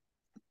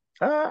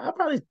 I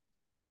probably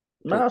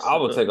Because Miles. I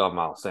would take off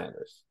Miles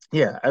Sanders.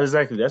 Yeah,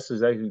 exactly. That's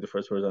exactly the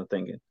first words I'm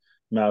thinking.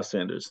 Miles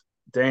Sanders.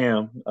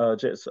 Damn,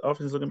 Jets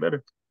offense looking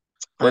better.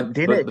 Then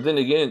it. But then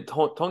again,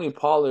 Tony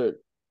Pollard,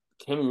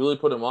 can we really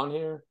put him on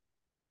here?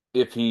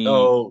 If he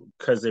Oh,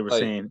 because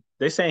like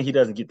they saying he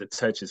doesn't get the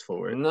touches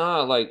for it.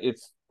 nah, like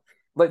it's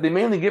like they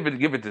mainly give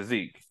it to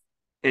Zeke.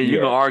 And you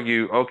can Yeah,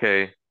 argue,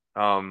 okay,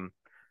 um,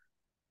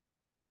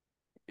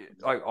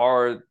 like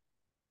are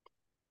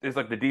is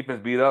like the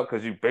defense beat up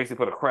because you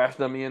basically put a crash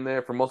dummy in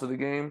there for most of the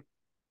game.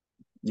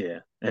 yeah.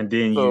 And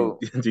then you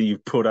So then you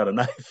pulled out a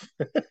knife.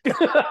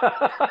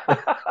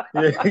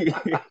 Yeah,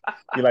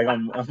 you're like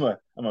I'm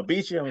gonna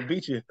beat you. I'm gonna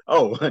beat you.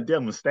 Oh, then I'm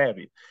gonna stab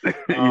you.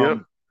 yep.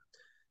 Um,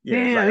 yeah.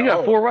 It's Damn, like he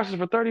got 4 rushes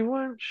for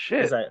 31.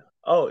 Shit. it's like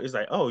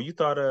you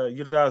thought I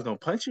was gonna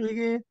punch you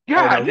again. Oh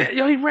God, no,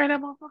 yo, he ran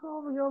that motherfucker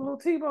over, yo, little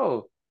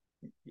Tebow.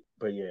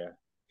 but yeah,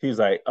 he was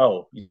like,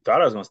 "Oh, you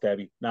thought I was gonna stab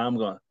you? Now I'm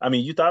gonna. I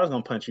mean, you thought I was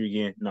gonna punch you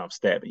again? No, I'm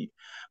stabbing you."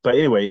 But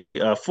anyway,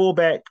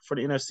 fullback for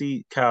the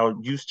NFC, Kyle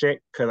Juszczyk,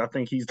 because I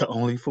think he's the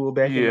only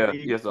fullback in the Yeah,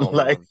 league. yes, the only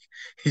Like one.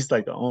 he's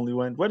like the only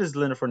one. What is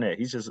Leonard Fournette?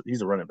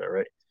 He's a running back,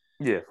 right?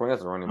 Yeah,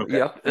 Fournette's a running back. Okay,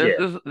 Yeah,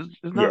 yeah, it's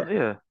yeah. not.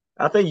 Yeah,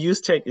 I think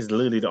Juszczyk is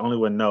literally the only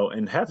one know,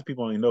 and half the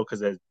people only know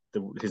because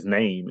his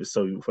name is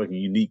so fucking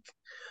unique.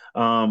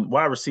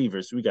 Wide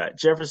receivers, we got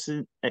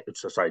Justin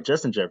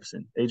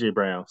Jefferson, AJ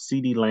Brown,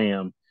 CD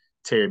Lamb,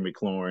 Terry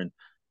McLaurin.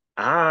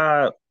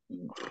 I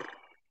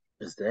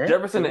Is that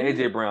Jefferson and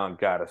three? AJ Brown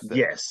gotta stay.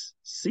 Yes.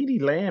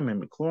 CeeDee Lamb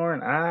and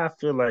McLaurin, I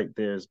feel like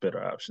there's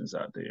better options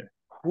out there.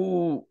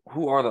 Who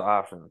are the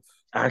options?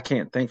 I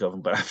can't think of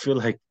them, but I feel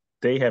like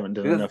they haven't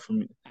done Because enough for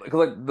me.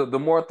 like the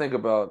more I think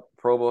about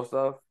Pro Bowl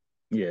stuff,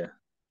 Yeah.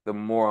 the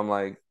more I'm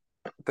like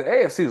the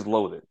AFC is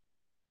loaded.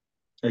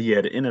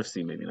 Yeah, the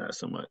NFC maybe not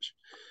so much.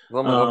 So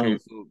I'm like, okay, Um,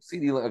 so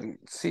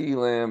CD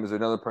Lamb is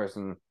another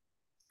person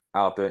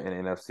out there in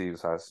the NFC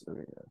besides,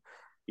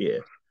 yeah.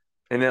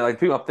 and then like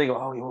people I'm thinking,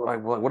 oh,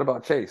 like what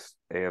about Chase?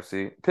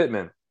 AFC,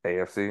 Pittman,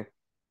 AFC,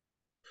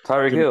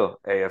 Tyreek Then, Hill,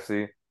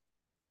 AFC.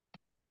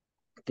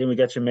 then we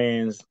got your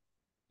man's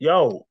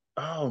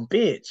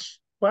bitch.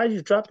 Why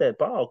you drop that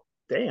ball?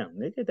 Damn,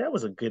 nigga, that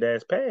was a good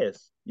ass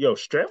pass. Yo,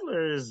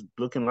 Streveler is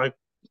looking like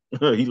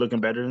he looking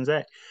better than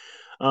Zach.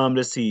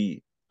 Let's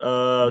see.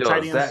 Yo,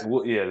 Tight ends, Zach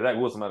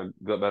Wilson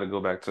better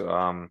go back to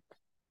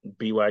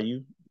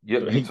BYU.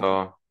 yep,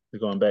 Utah. We're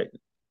going back,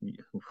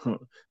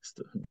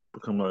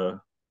 become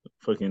a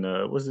fucking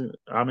what's it,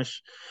 Amish?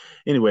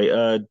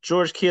 Anyway,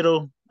 George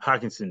Kittle,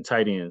 Hawkinson,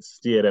 tight ends.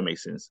 Yeah, that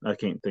makes sense. I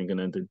can't think of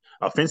anything.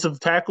 Offensive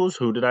tackles.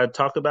 Who did I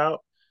talk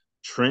about?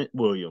 Trent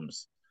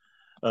Williams.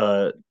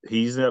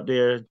 He's up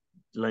there.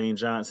 Lane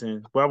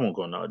Johnson. Well, I won't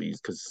go on all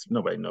these because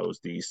nobody knows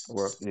these.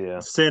 Yeah.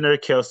 Center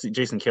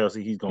Jason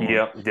Kelsey. He's going.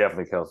 Yep,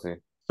 definitely Kelsey.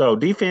 So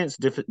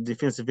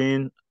defensive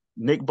end.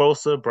 Nick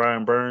Bosa,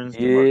 Brian Burns,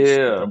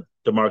 Yeah.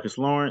 Demarcus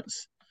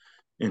Lawrence,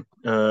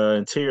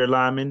 interior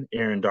lineman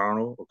Aaron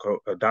Donald,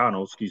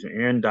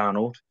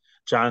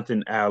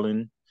 Jonathan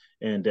Allen,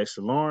 and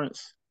Dexter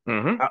Lawrence.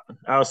 Hmm.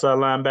 Outside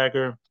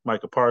linebacker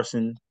Micah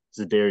Parsons,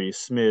 Zadarius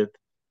Smith,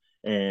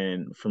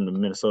 and from the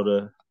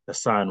Minnesota,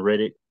 Hassan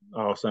Reddick.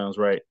 All sounds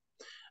right.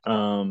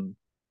 Um,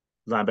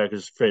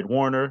 Linebackers Fred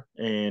Warner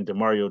and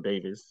Demario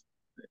Davis.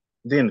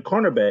 Then the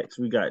cornerbacks,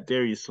 we got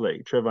Darius Slay,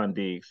 Trevon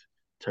Diggs,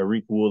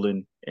 Tariq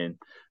Woolen, and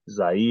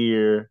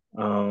Zaire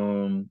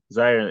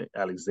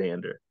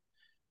Alexander.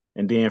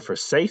 And then for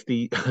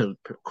safety,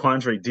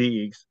 Quandre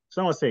Diggs,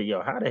 Someone said,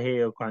 "Yo, how the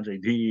hell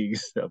Quandre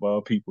Diggs of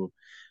all people?"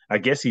 I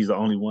guess he's the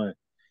only one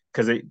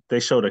because they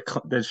showed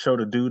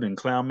a dude in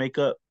clown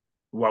makeup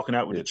walking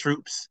out with the Yeah.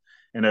 troops,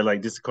 and they're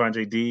like, "This is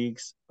Quandre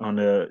Diggs on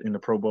the in the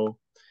Pro Bowl."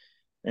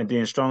 And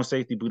then strong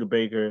safety Buda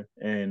Baker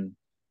and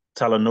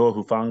Talanoa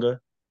Hufanga.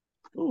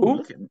 Ooh,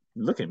 Who?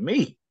 look at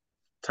me,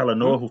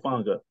 Talanoa Hmm?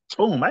 Hufanga.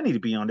 Boom! I need to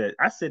be on that.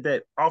 I said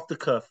that off the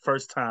cuff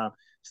first time.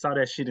 Saw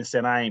that shit and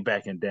said I ain't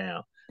backing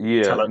down.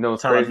 Yeah, you know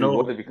it's crazy.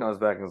 What Talanoa, if he comes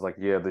back and is like,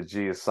 yeah, the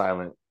G is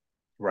silent.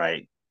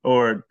 right?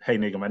 Or hey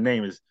nigga, my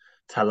name is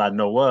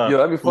Talanoa Yo,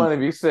 that'd be funny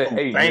if he said,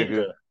 "Hey,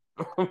 nigga."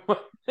 Hufanga.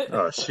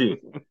 Oh shit.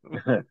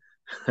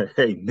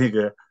 Hey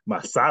nigga,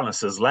 my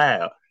silence is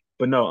loud.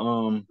 But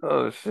no,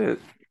 Oh shit.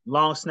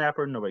 long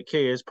snapper, nobody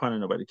cares. Punter,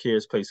 nobody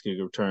cares. Place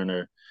kicker,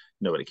 returner,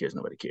 nobody cares.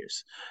 Nobody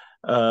cares.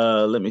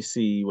 Let me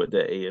see what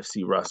the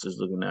AFC roster is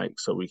looking like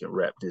so we can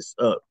wrap this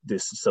up.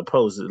 This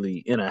supposedly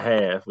in a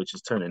half, which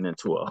is turning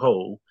into a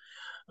whole.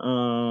 No,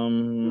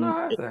 Um,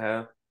 I have to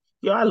have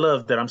yeah, I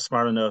love that I'm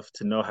smart enough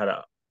to know how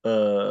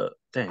to.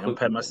 Dang, I'm click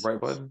patting the my.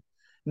 right button.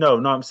 No,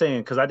 I'm saying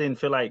because I didn't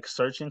feel like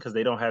searching because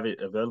they don't have it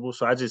available.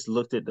 So I just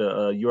looked at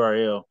the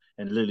URL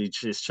and literally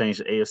just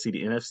changed the AFC to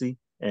NFC.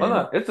 Oh And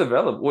no, it's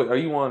available. Wait, are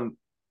you on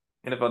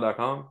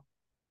NFL.com?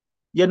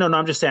 yeah, no,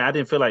 I'm just saying I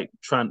didn't feel like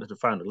trying to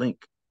find the link.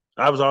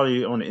 I was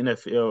already on the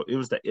NFL. It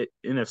was the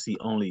NFC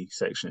only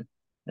section,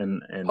 Oh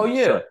and so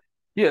yeah,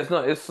 yeah. It's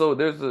not. It's so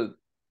there's a.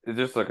 It's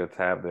just like a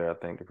tab there. I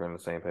think if you're on the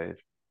same page.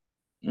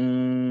 I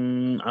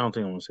don't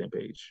think I'm on the same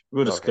page.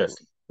 We'll Okay. discuss.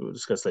 We'll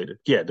discuss later.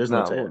 Yeah, there's no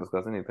No, we tab. won't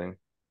discuss anything.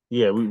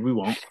 Yeah, we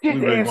won't. Shit, We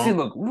the really AFC won't.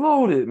 look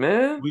loaded,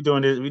 man. We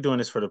doing this. We doing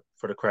this for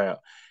the crowd.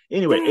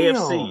 Anyway,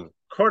 AFC Damn.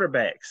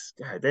 quarterbacks.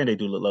 God damn, they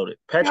do look loaded.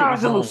 Patrick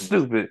Gosh, it looks Mahomes.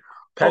 stupid. Oh,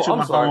 Patrick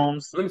I'm sorry.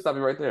 Mahomes. Let me stop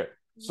you right there.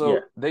 Yeah, So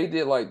they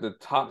did like the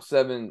top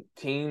seven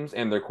teams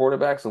and their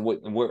quarterbacks and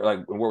where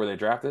like where were they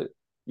drafted?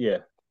 yeah.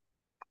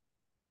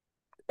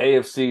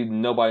 AFC,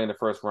 nobody in the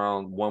first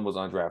round. One was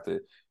undrafted.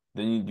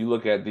 Then you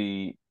look at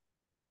the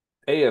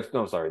AF.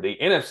 No, sorry, the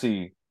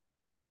NFC.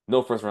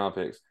 No first round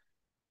picks.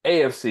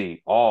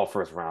 AFC, all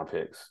first round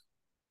picks.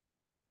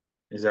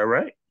 Is that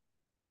right?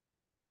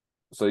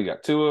 So you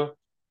got Tua,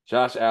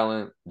 Josh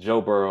Allen,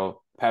 Joe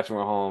Burrow, Patrick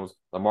Mahomes,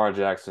 Lamar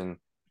Jackson.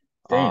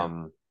 Damn.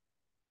 Um,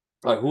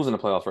 like who's in the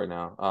playoffs right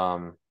now?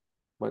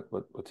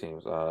 What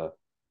teams?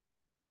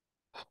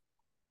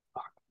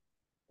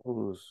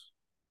 Who's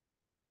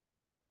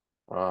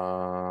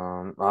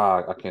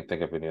I can't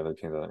think of any other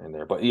teams that are in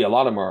there. But yeah, a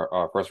lot of them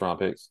are first round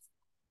picks.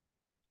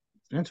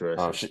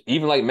 Interesting.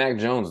 Even like Mac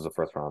Jones is a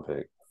first round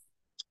pick.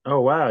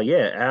 Oh wow,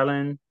 yeah.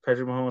 Allen,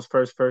 Patrick Mahomes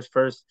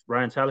first.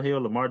 Ryan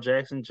Tannehill, Lamar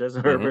Jackson,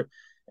 Justin Hmm. Herbert,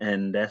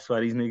 and that's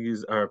why these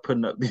niggas are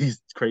putting up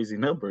these crazy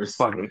numbers.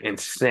 Fucking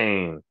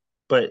insane.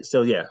 But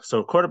so yeah,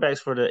 so quarterbacks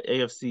for the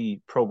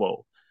AFC Pro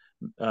Bowl: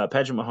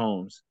 Patrick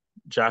Mahomes,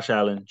 Josh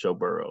Allen, Joe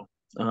Burrow.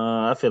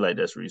 I feel like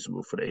that's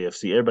reasonable for the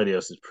AFC. Everybody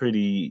else is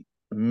pretty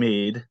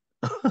mid,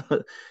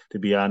 to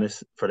be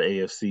honest, for the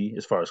AFC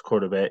as far as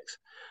quarterbacks.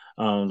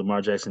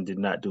 Lamar Jackson did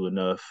not do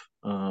enough.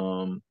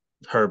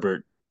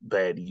 Herbert,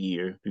 bad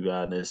year, to be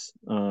honest.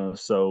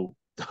 So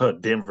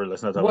Denver,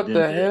 let's not talk about What them.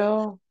 the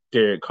hell,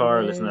 Derek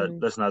Carr, man?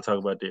 let's not talk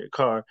about Derek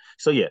Carr.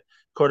 So yeah,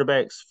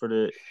 quarterbacks for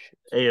the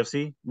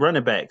AFC,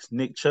 running backs,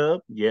 Nick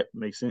Chubb, yep,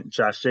 makes sense.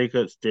 Josh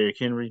Jacobs, Derrick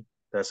Henry,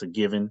 that's a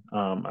given.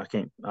 I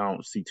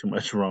don't see too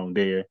much wrong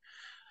there.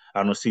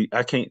 I don't see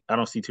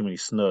too many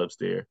snubs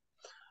there.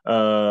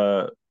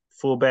 Uh,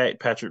 fullback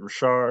Patrick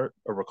Richard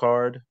or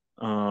Ricard.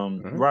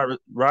 Hmm.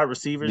 Wide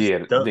receivers, Yeah,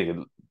 duh,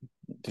 nigga,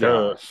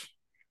 duh. gosh,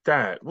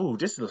 God, ooh,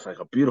 this looks like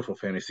a beautiful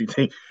fantasy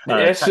team.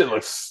 that shit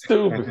looks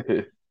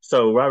stupid.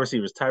 So wide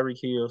receivers: Tyreek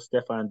Hill,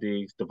 Stephon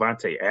Diggs,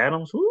 Devontae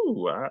Adams.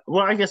 Ooh,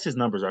 well, I guess his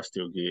numbers are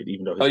still good,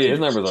 even though Oh his yeah,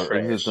 team is his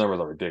trash. numbers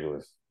are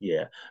ridiculous.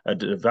 Yeah,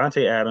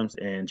 Devontae Adams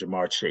and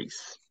Jamar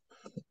Chase.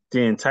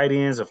 Then tight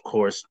ends, of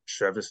course,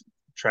 Travis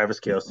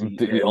Kelsey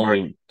The and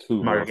only two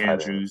real Mark tight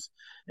ends. Andrews.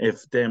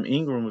 If damn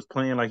Ingram was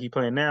playing like he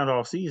playing now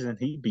all season,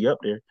 he'd be up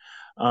there.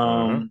 Hmm.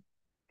 Um,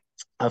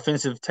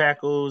 Offensive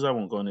tackles, I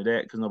won't go into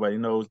that because nobody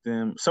knows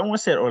them. Someone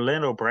said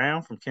Orlando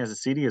Brown from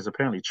Kansas City is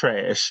apparently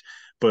trash,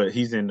 but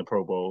he's in the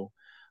Pro Bowl.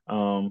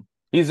 Um,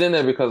 He's in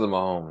there because of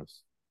Mahomes.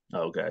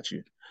 oh, got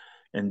you.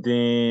 And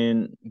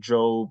then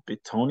Joe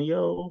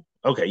Bitonio.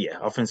 Okay, yeah,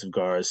 offensive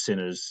guards,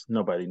 centers.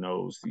 Nobody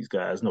knows these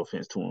guys. No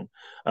offense to them.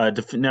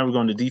 Now we're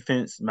going to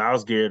defense.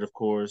 Miles Garrett, of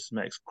course,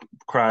 Max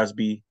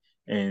Crosby,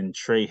 and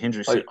Trey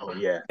Hendrickson. Like, Oh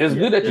yeah, it's yeah.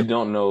 good that you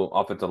don't know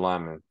offensive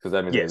linemen because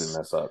that means they didn't Yes,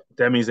 mess up.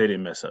 that means they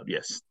didn't mess up.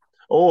 Yes,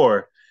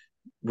 or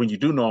when you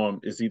do know them,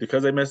 it's either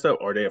because they messed up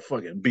or they're a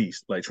fucking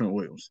beast like Trent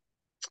Williams.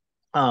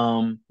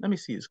 Let me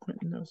see. Is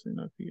Quentin Nelson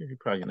up here? He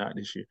probably not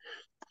this year. Is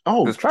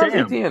Oh, Travis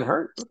damn. Etienne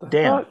hurt? What the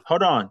Damn. fuck?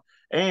 Hold on.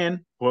 And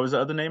what was the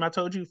other name I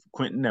told you?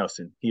 Quentin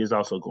Nelson. He is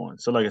also going.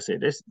 So, like I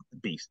said, this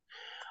beast.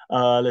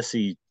 Let's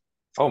see.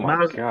 Oh my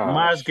Miles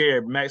gosh.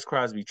 Garrett, Max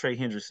Crosby, Trey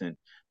Henderson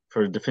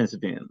for defensive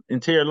end.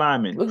 Interior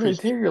lineman, Look at the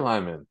interior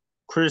lineman.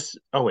 Chris.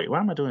 Oh wait, why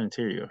am I doing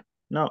interior?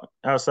 No,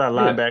 outside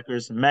Yeah.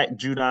 linebackers, Mac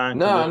Judon,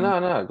 No, Khalil. no,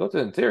 no. Go to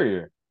the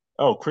interior.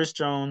 Oh, Chris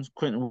Jones,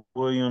 Quentin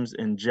Williams,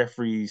 and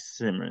Jeffrey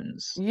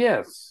Simmons.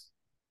 Yes.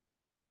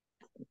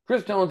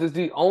 Chris Jones is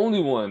the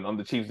only one on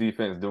the Chiefs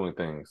defense doing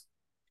things.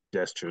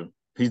 That's true.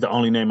 He's the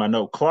only name I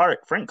know.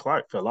 Frank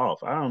Clark fell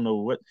off. I don't know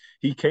what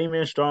he came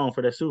in strong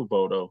for that Super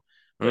Bowl though,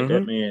 but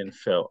that Mm-hmm. man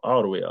fell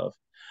all the way off.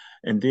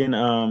 And then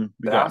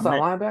we The got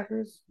outside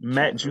linebackers,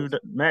 Jesus.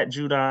 Matt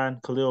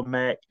Judon, Khalil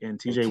Mack, and And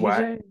TJ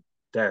Watt. TJ?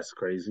 That's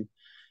crazy.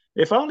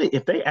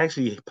 If they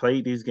actually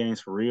played these games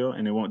for real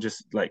and they won't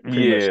just like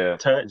pretty much Yeah.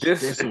 touch,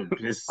 This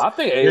I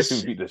think AFC would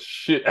this beat the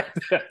shit out of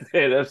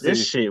the this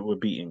NFC. shit would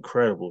be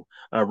incredible.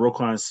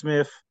 Roquan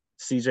Smith,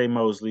 CJ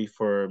Mosley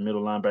for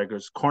middle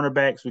linebackers.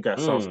 Cornerbacks, we got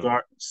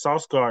Mm.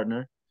 Sauce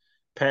Gardner,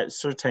 Pat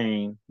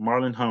Surtain,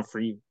 Marlon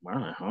Humphrey,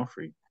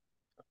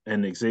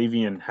 and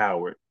Xavier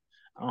Howard.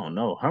 I don't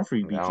know.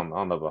 Humphrey be I don't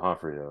know about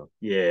Humphrey though.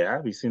 yeah,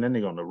 I be seeing that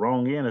nigga on the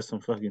wrong end or some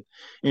fucking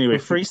anyway,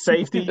 free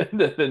safety. That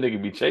nigga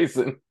be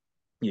chasing.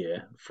 Yeah,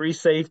 free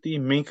safety,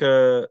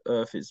 Minka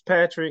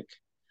Fitzpatrick.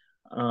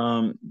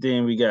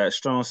 Then we got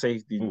strong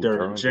safety Ooh, Derwin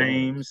Derwin James.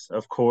 James,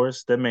 of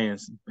course. That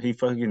man's he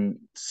fucking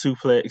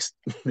suplexed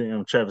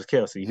damn Travis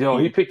Kelsey. Yo,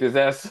 he picked his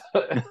ass.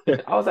 I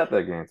was at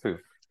that game too.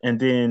 And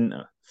then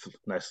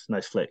nice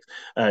flex.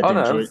 Oh Then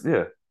no,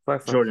 yeah.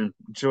 Flex, flex.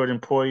 Jordan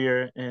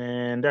Poyer,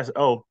 and that's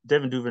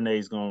Devin Duvernay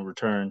is gonna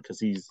return because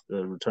he's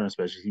a return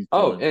specialist. He's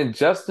Oh, doing and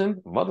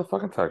Justin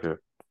motherfucking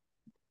Tucker.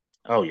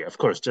 oh yeah, of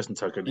course, Justin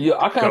Tucker Yeah,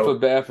 the I kind of feel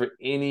GOAT. bad for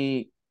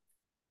any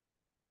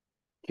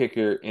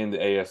kicker in the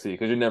AFC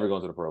because you're never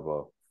going to the Pro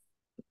Bowl.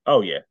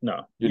 Oh yeah,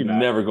 no, You're you're not.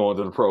 never going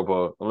to the Pro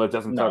Bowl unless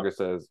Justin No, Tucker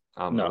says,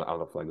 no. I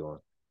don't feel like going.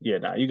 Yeah,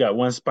 nah, you got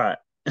one spot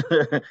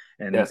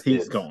and That's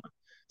he's it. going.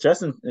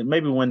 Justin,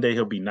 maybe one day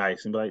he'll be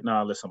nice and be like,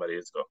 nah, let somebody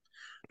else go.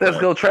 Let's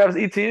But go, Travis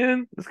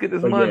Etienne. Let's get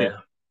this but money. yeah,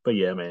 but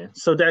yeah, man.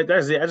 So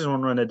that's it. I just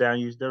want to run that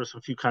down. There was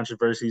a few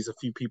controversies, a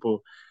few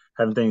people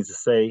having things to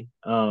say.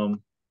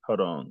 Hold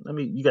on.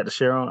 You got the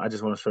share on? I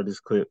just want to show this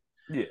clip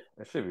Yeah,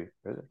 it should be.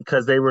 Is it?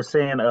 because they were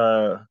saying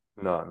No,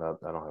 I don't have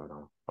it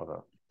on. Hold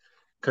on.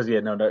 because yeah,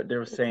 no, they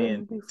were It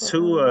saying couldn't be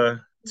for us.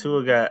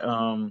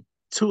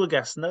 Tua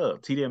got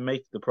snubbed. He didn't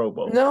make the Pro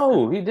Bowl.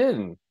 No, he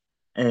didn't.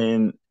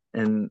 And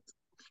and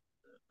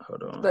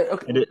hold on. Like,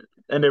 okay,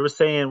 And they were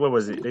saying what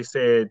was it? They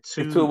said if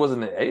Tua two.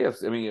 wasn't the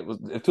AFC, I mean, it was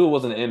if Tua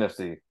wasn't the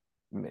NFC,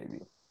 maybe.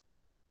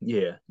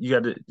 Yeah, you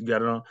got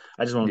it on.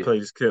 I just want to Yeah. play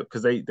this clip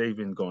because they've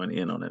been going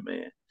in on it,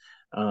 man.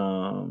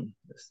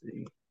 Let's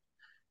see.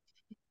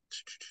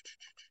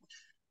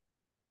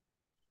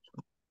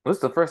 What's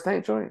the first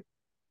tank joint?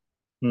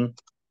 Hmm?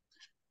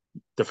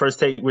 The first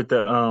take with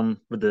the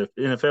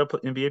NFL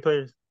NBA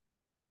players.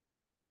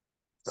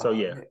 So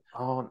yeah, I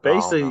don't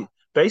know.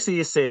 basically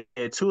it said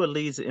Tua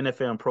leads the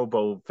NFL and Pro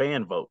Bowl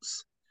fan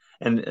votes,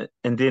 and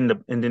then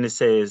it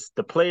says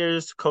the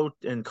players,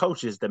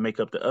 coaches that make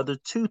up the other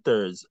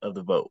 2/3 of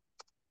the vote.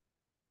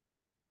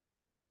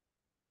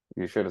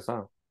 You share the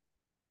sound?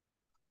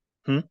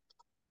 Hmm?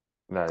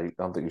 No, I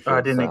don't think you Oh, I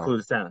shared the didn't sound. include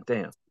the sound.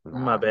 Damn, my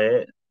Nah.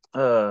 bad.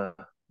 I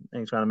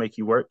ain't trying to make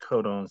you work.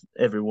 Hold on,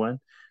 everyone,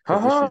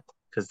 Uh-huh.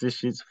 because this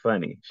shit's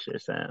funny. Share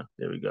sound.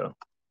 There we go.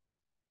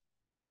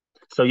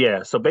 So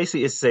yeah, so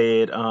basically it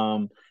said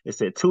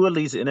Tua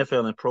leads the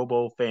NFL and Pro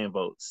Bowl fan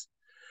votes.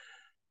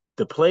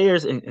 The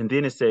players and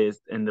then it says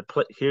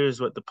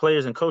here's what the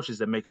players and coaches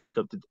that make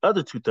up the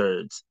other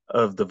 2/3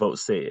 of the vote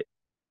said.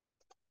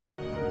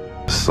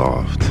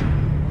 Soft.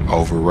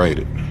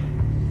 Overrated.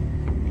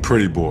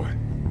 Pretty boy.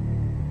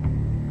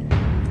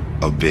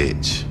 A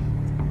bitch.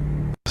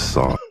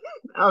 Soft.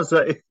 I was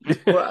like,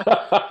 what?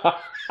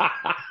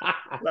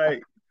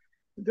 Like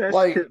that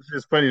like shit's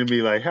just funny to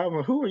me. Like,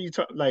 who are you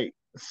talking? Like,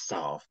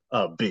 soft,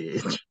 a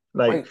bitch.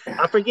 Like, like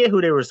I forget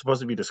who they were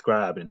supposed to be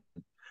describing,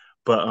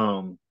 but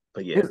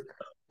yeah, if,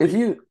 if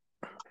you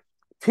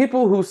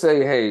people who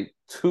say hey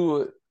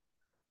Tua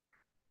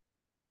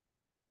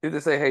if they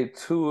say hey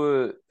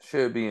Tua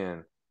should be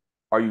in,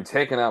 are you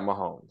taking out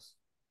Mahomes?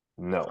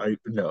 No.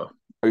 no,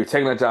 Are you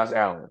taking out Josh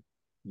Allen?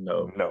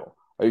 no, No.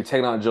 Are you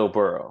taking out Joe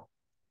Burrow?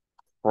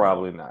 no,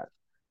 Probably not.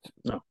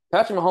 no.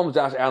 Patrick Mahomes,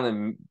 Josh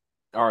Allen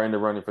are in the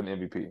running for the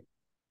MVP.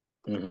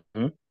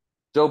 Mm-hmm.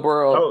 Joe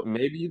Burrow, Oh,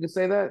 maybe you can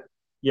say that.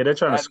 yeah, they're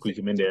trying to At the squeak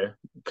him in same there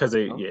because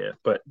time,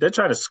 but they're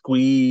trying to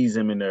squeeze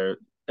him in there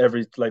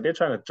they're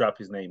trying to drop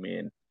his name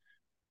in,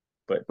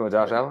 Josh but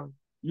yeah. Allen,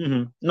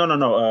 No.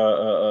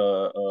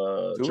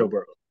 Joe Tua.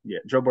 Burrow. Yeah,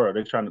 Joe Burrow.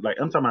 They're trying to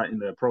I'm talking about in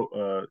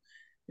the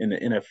in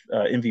the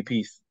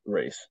MVP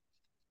race.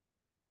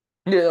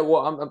 Yeah,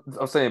 well,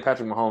 I'm saying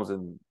Patrick Mahomes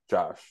and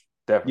Josh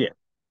Yeah,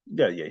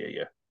 definitely.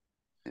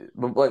 yeah.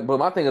 But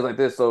my thing is like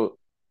this. So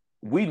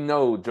we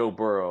know Joe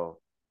Burrow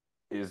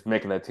is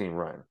making that team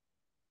run.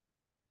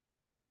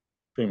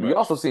 Pretty We much.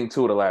 also seen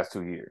two of the last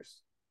 2 years,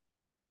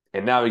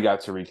 and now he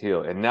got Tariq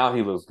Hill, and now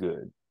he looks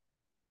good.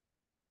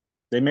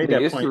 They made Nigga,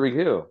 that it's point. Tariq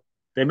Hill.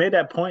 They made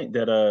that point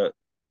that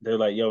they're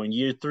like, yo, in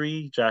year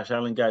three, Josh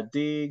Allen got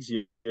Diggs.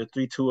 Year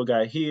three, Tua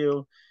got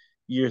Hill.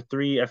 Year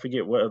three, I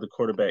forget what other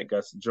quarterback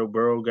got. Joe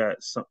Burrow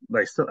got some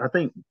I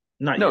think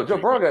not year No, Joe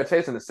three, Burrow but got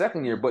chased in the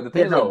second year, but the thing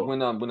yeah, is like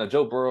no, when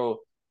Joe Burrow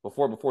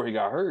before he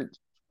got hurt,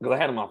 because I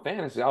had him on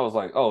fantasy. I was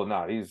like, oh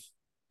no, he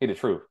the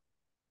truth.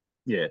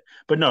 Yeah,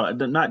 but no,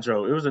 not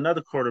Joe. It was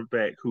another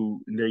quarterback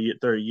who in their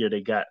third year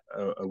they got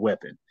a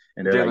weapon,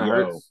 and they're like, Jalen "Yo,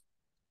 Hurts,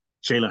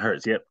 Jalen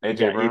Hurts. Yep, they AJ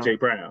got Brown, AJ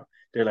Brown.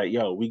 They're like,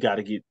 "Yo, we got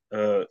to get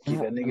that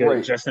nigga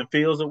right? Justin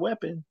Fields a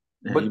weapon."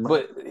 And he But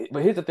might. but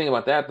but here's the thing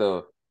about that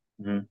though.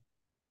 Hmm.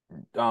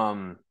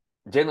 Um,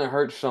 Jalen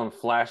Hurts shown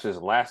flashes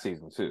last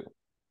season too.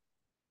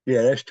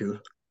 Yeah, that's true.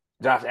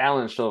 Josh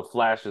Allen showed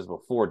flashes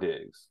before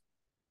Diggs.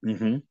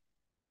 Hmm.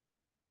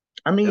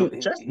 I mean,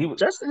 Justin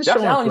is Josh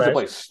showing Allen used to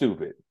play flashes.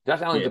 stupid.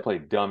 Josh Allen used Yeah, to play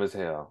dumb as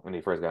hell when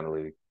he first got in the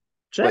league.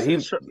 But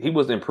Justin. he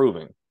was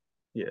improving.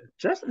 Yeah,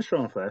 Justin's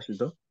showing flashes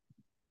though.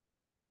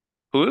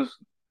 Who is?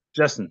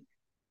 Justin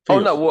Oh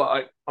no, Fields. well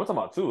I'm talking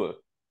about Tua.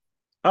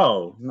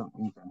 Oh no,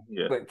 okay.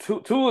 Yeah. Like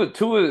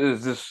Tua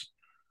is just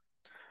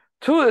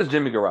Tua is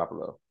Jimmy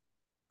Garoppolo.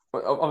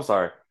 I'm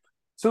sorry.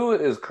 Tua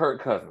is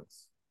Kirk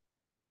Cousins,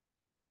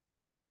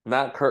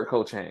 not Kurt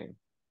Cochain.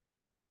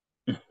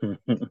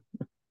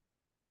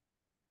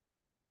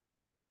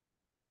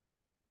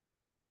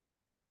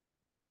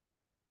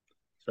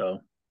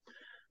 So,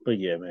 but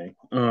yeah, man.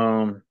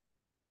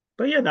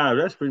 But yeah, no,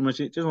 that's pretty much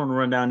it. Just want to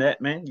run down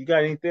that, man. You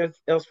got anything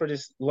else for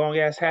this long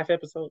ass half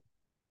episode?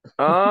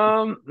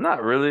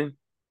 Not really.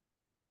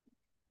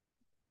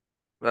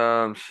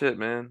 Shit,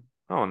 man.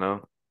 I don't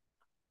know.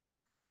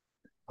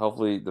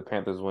 Hopefully the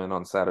Panthers win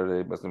on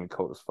Saturday, but it's gonna be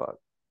cold as fuck.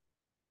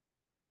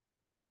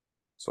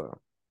 So,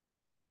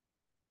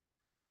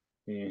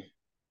 Yeah,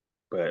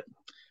 but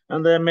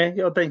and then, man,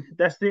 yo, think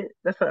that's it.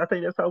 I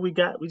think that's all we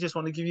got. We just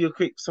want to give you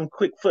some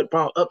quick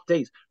football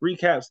updates,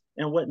 recaps,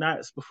 and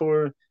whatnots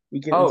before we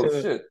get oh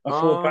into shit. a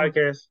full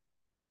podcast.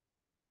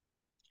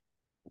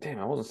 Damn,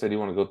 I wasn't said you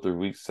want to go through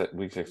week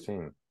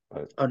 16,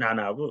 but Oh no,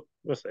 no,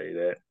 we'll say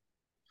that.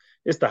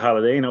 It's the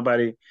holiday. Ain't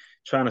nobody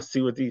trying to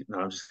see what these. No,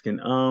 I'm just kidding.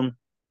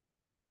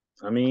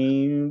 I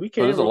mean, we so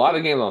can there's a real lot quick.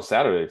 of games on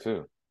Saturday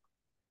too.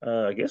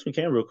 I guess we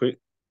can real quick.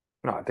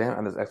 No, damn,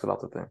 I just exited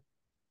off the thing.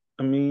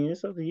 I mean,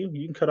 it's up to you.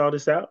 You can cut all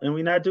this out and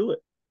we not do it.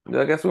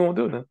 Yeah, I guess we won't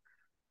do it then.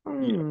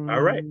 Yeah.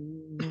 All right.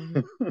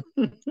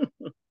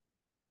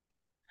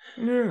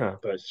 Yeah.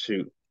 But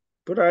shoot.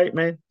 But all right,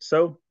 man.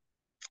 So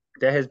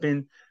that has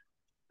been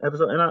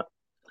episode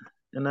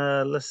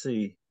and let's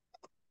see.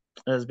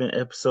 That has been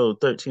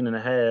episode 13 and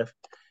a half.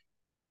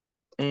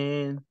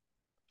 And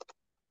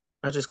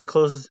I just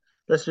close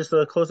let's just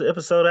close the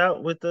episode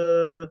out with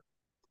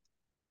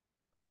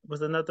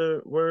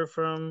another word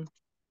from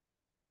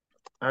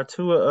our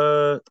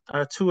tour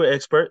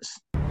experts.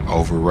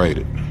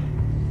 Overrated.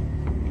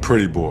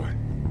 Pretty boy.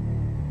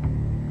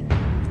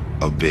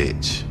 A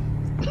bitch.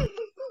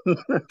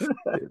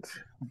 It's,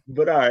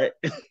 But all right.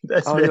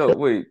 That's oh been yo,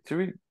 wait, should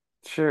we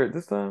share it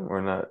this time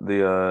or not?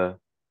 The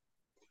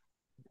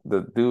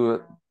do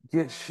it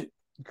get shit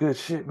good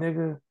shit,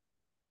 nigga.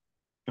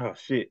 oh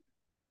shit.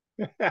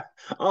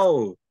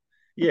 Oh,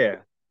 yeah.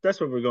 That's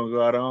what we're gonna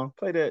go out on.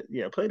 Play that,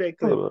 yeah, play that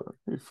clip. Hold on.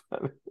 You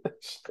find that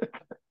shit.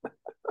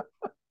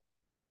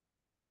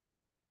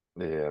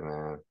 Yeah,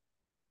 man.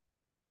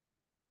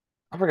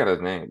 I forgot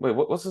his name. Wait,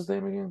 what's his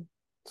name again?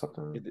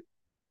 Something.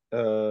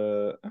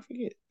 I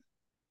forget.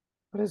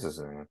 What is his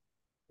name?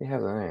 He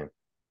has a name.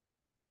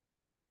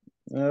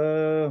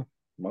 Uh,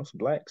 most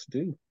blacks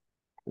do.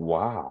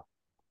 Wow.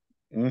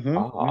 Mm-hmm.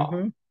 Ah.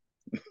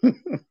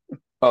 Mm-hmm.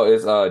 Oh,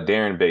 it's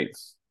Darren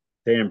Bates.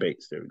 Darren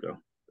Bates. There we go.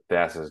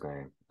 That's his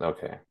name.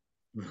 Okay.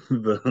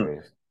 the Okay.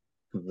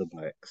 the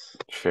blacks.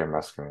 Share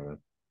my screen.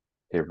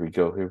 Here we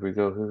go. Here we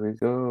go. Here we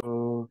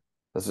go.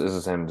 This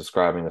is him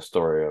describing a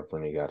story of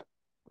when he got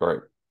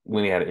or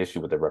when he had an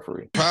issue with the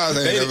referee.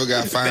 Probably ain't never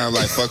got found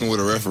like fucking with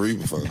a referee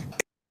before.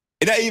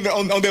 And not even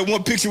on that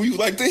one picture where you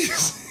like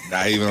this.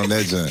 Not even on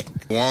that joint.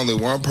 Only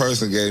one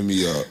person gave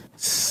me up.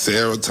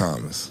 Sarah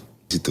Thomas.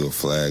 She threw a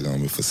flag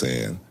on me for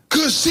saying,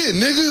 "Good shit,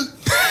 nigga."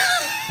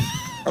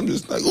 I'm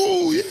just like,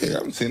 oh yeah,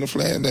 I'm seeing a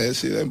flag and that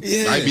shit.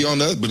 Yeah. Might be on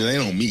us, but it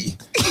ain't on me.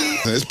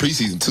 It's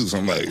preseason too, so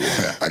I'm like,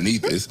 I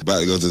need this. About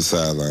to go to the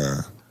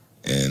sideline,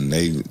 and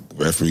they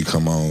referee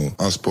come on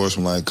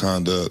unsportsmanlike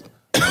conduct,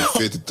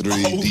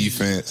 53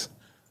 defense.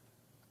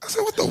 I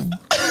said, what the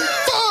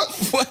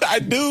fuck? What I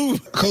do?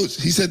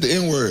 Coach, he said the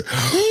N-word.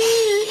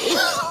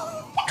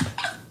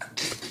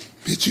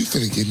 Bitch, you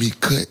finna get me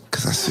cut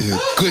because I said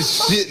good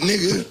shit,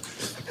 nigga.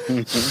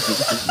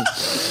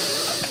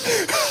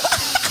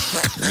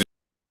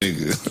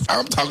 Nigga,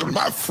 I'm talking to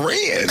my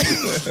friend.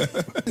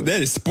 That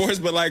is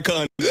sportsmanlike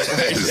conduct.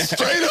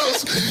 Straight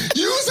up.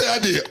 You said I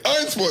did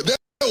unsport. That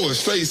was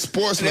straight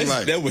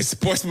sportsmanlike. That was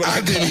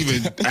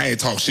sportsmanlike. I ain't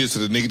talk shit to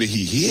the nigga that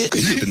he hit.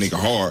 He hit the nigga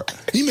hard.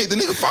 He made the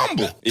nigga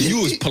fumble. And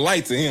you was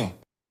polite to him.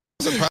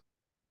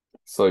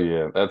 So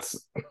yeah, that's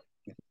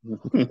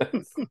you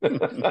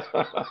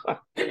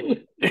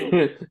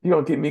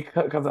gonna get me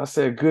cut because I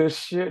said good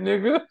shit,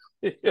 nigga.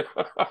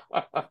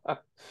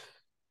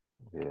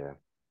 Yeah.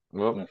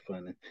 Well, Not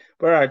funny.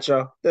 But all right,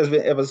 y'all. That's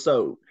been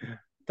episode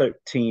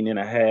 13 and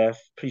a half.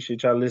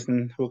 Appreciate y'all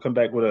listening. We'll come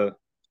back with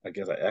I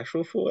guess, an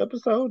actual full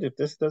episode if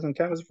this doesn't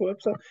count as a full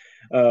episode.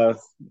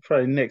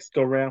 Probably next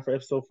go round for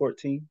episode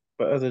 14.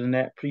 But other than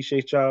that,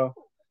 appreciate y'all.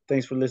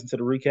 Thanks for listening to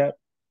the recap.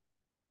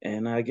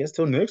 And I guess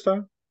till next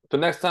time.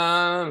 Till next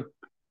time.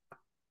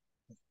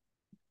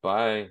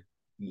 Bye.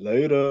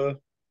 Later.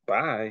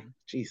 Bye.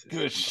 Jesus.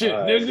 Good shit,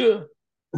 Bye. nigga.